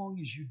 just so long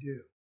as you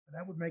do. And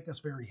that would make us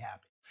very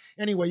happy.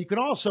 Anyway, you can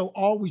also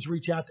always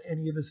reach out to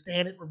any of us,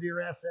 Dan at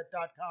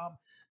revereasset.com,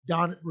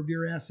 Don at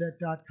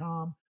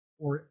revereasset.com,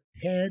 or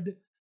Ted,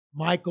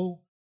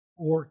 Michael,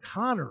 or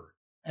Connor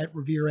at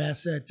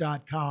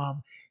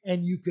revereasset.com.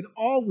 And you can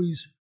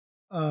always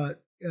call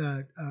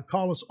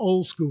us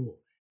old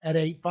school at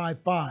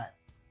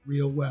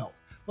 855-REAL-WEALTH.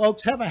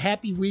 Folks, have a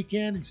happy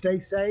weekend and stay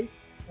safe,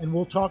 and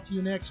we'll talk to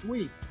you next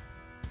week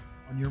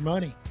on Your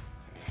Money.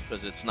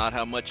 Because it's not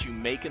how much you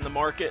make in the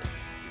market,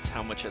 it's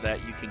how much of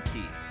that you can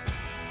keep.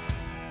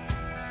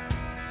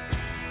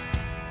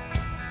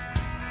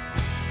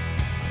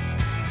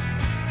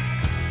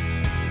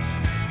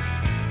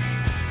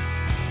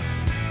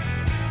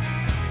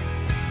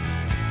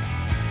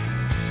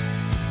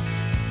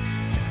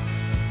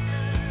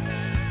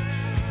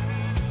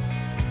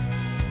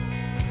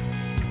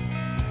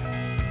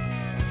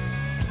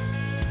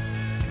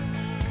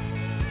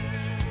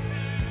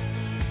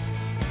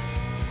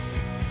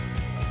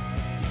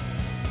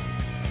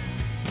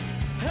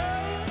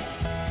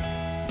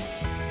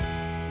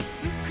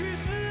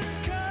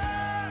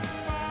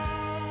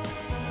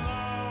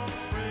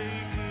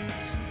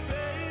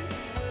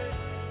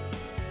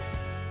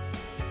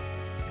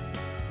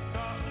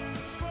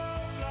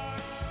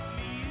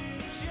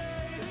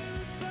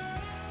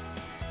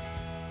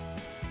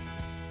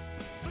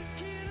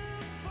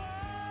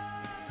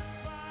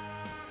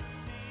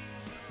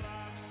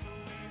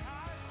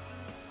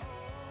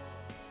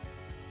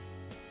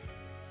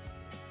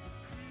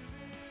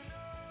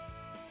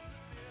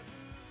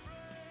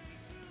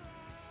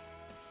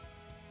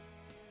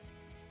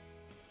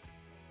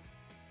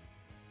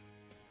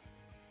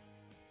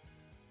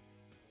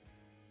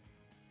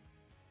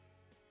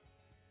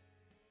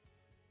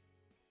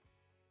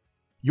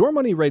 Your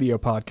Money Radio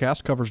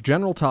podcast covers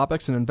general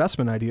topics and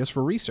investment ideas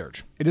for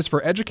research. It is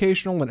for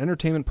educational and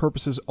entertainment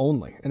purposes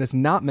only and is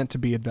not meant to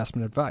be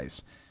investment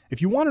advice.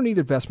 If you want or need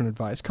investment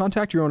advice,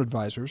 contact your own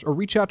advisors or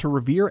reach out to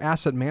Revere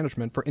Asset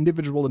Management for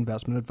individual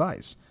investment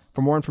advice.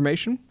 For more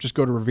information, just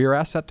go to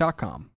revereasset.com.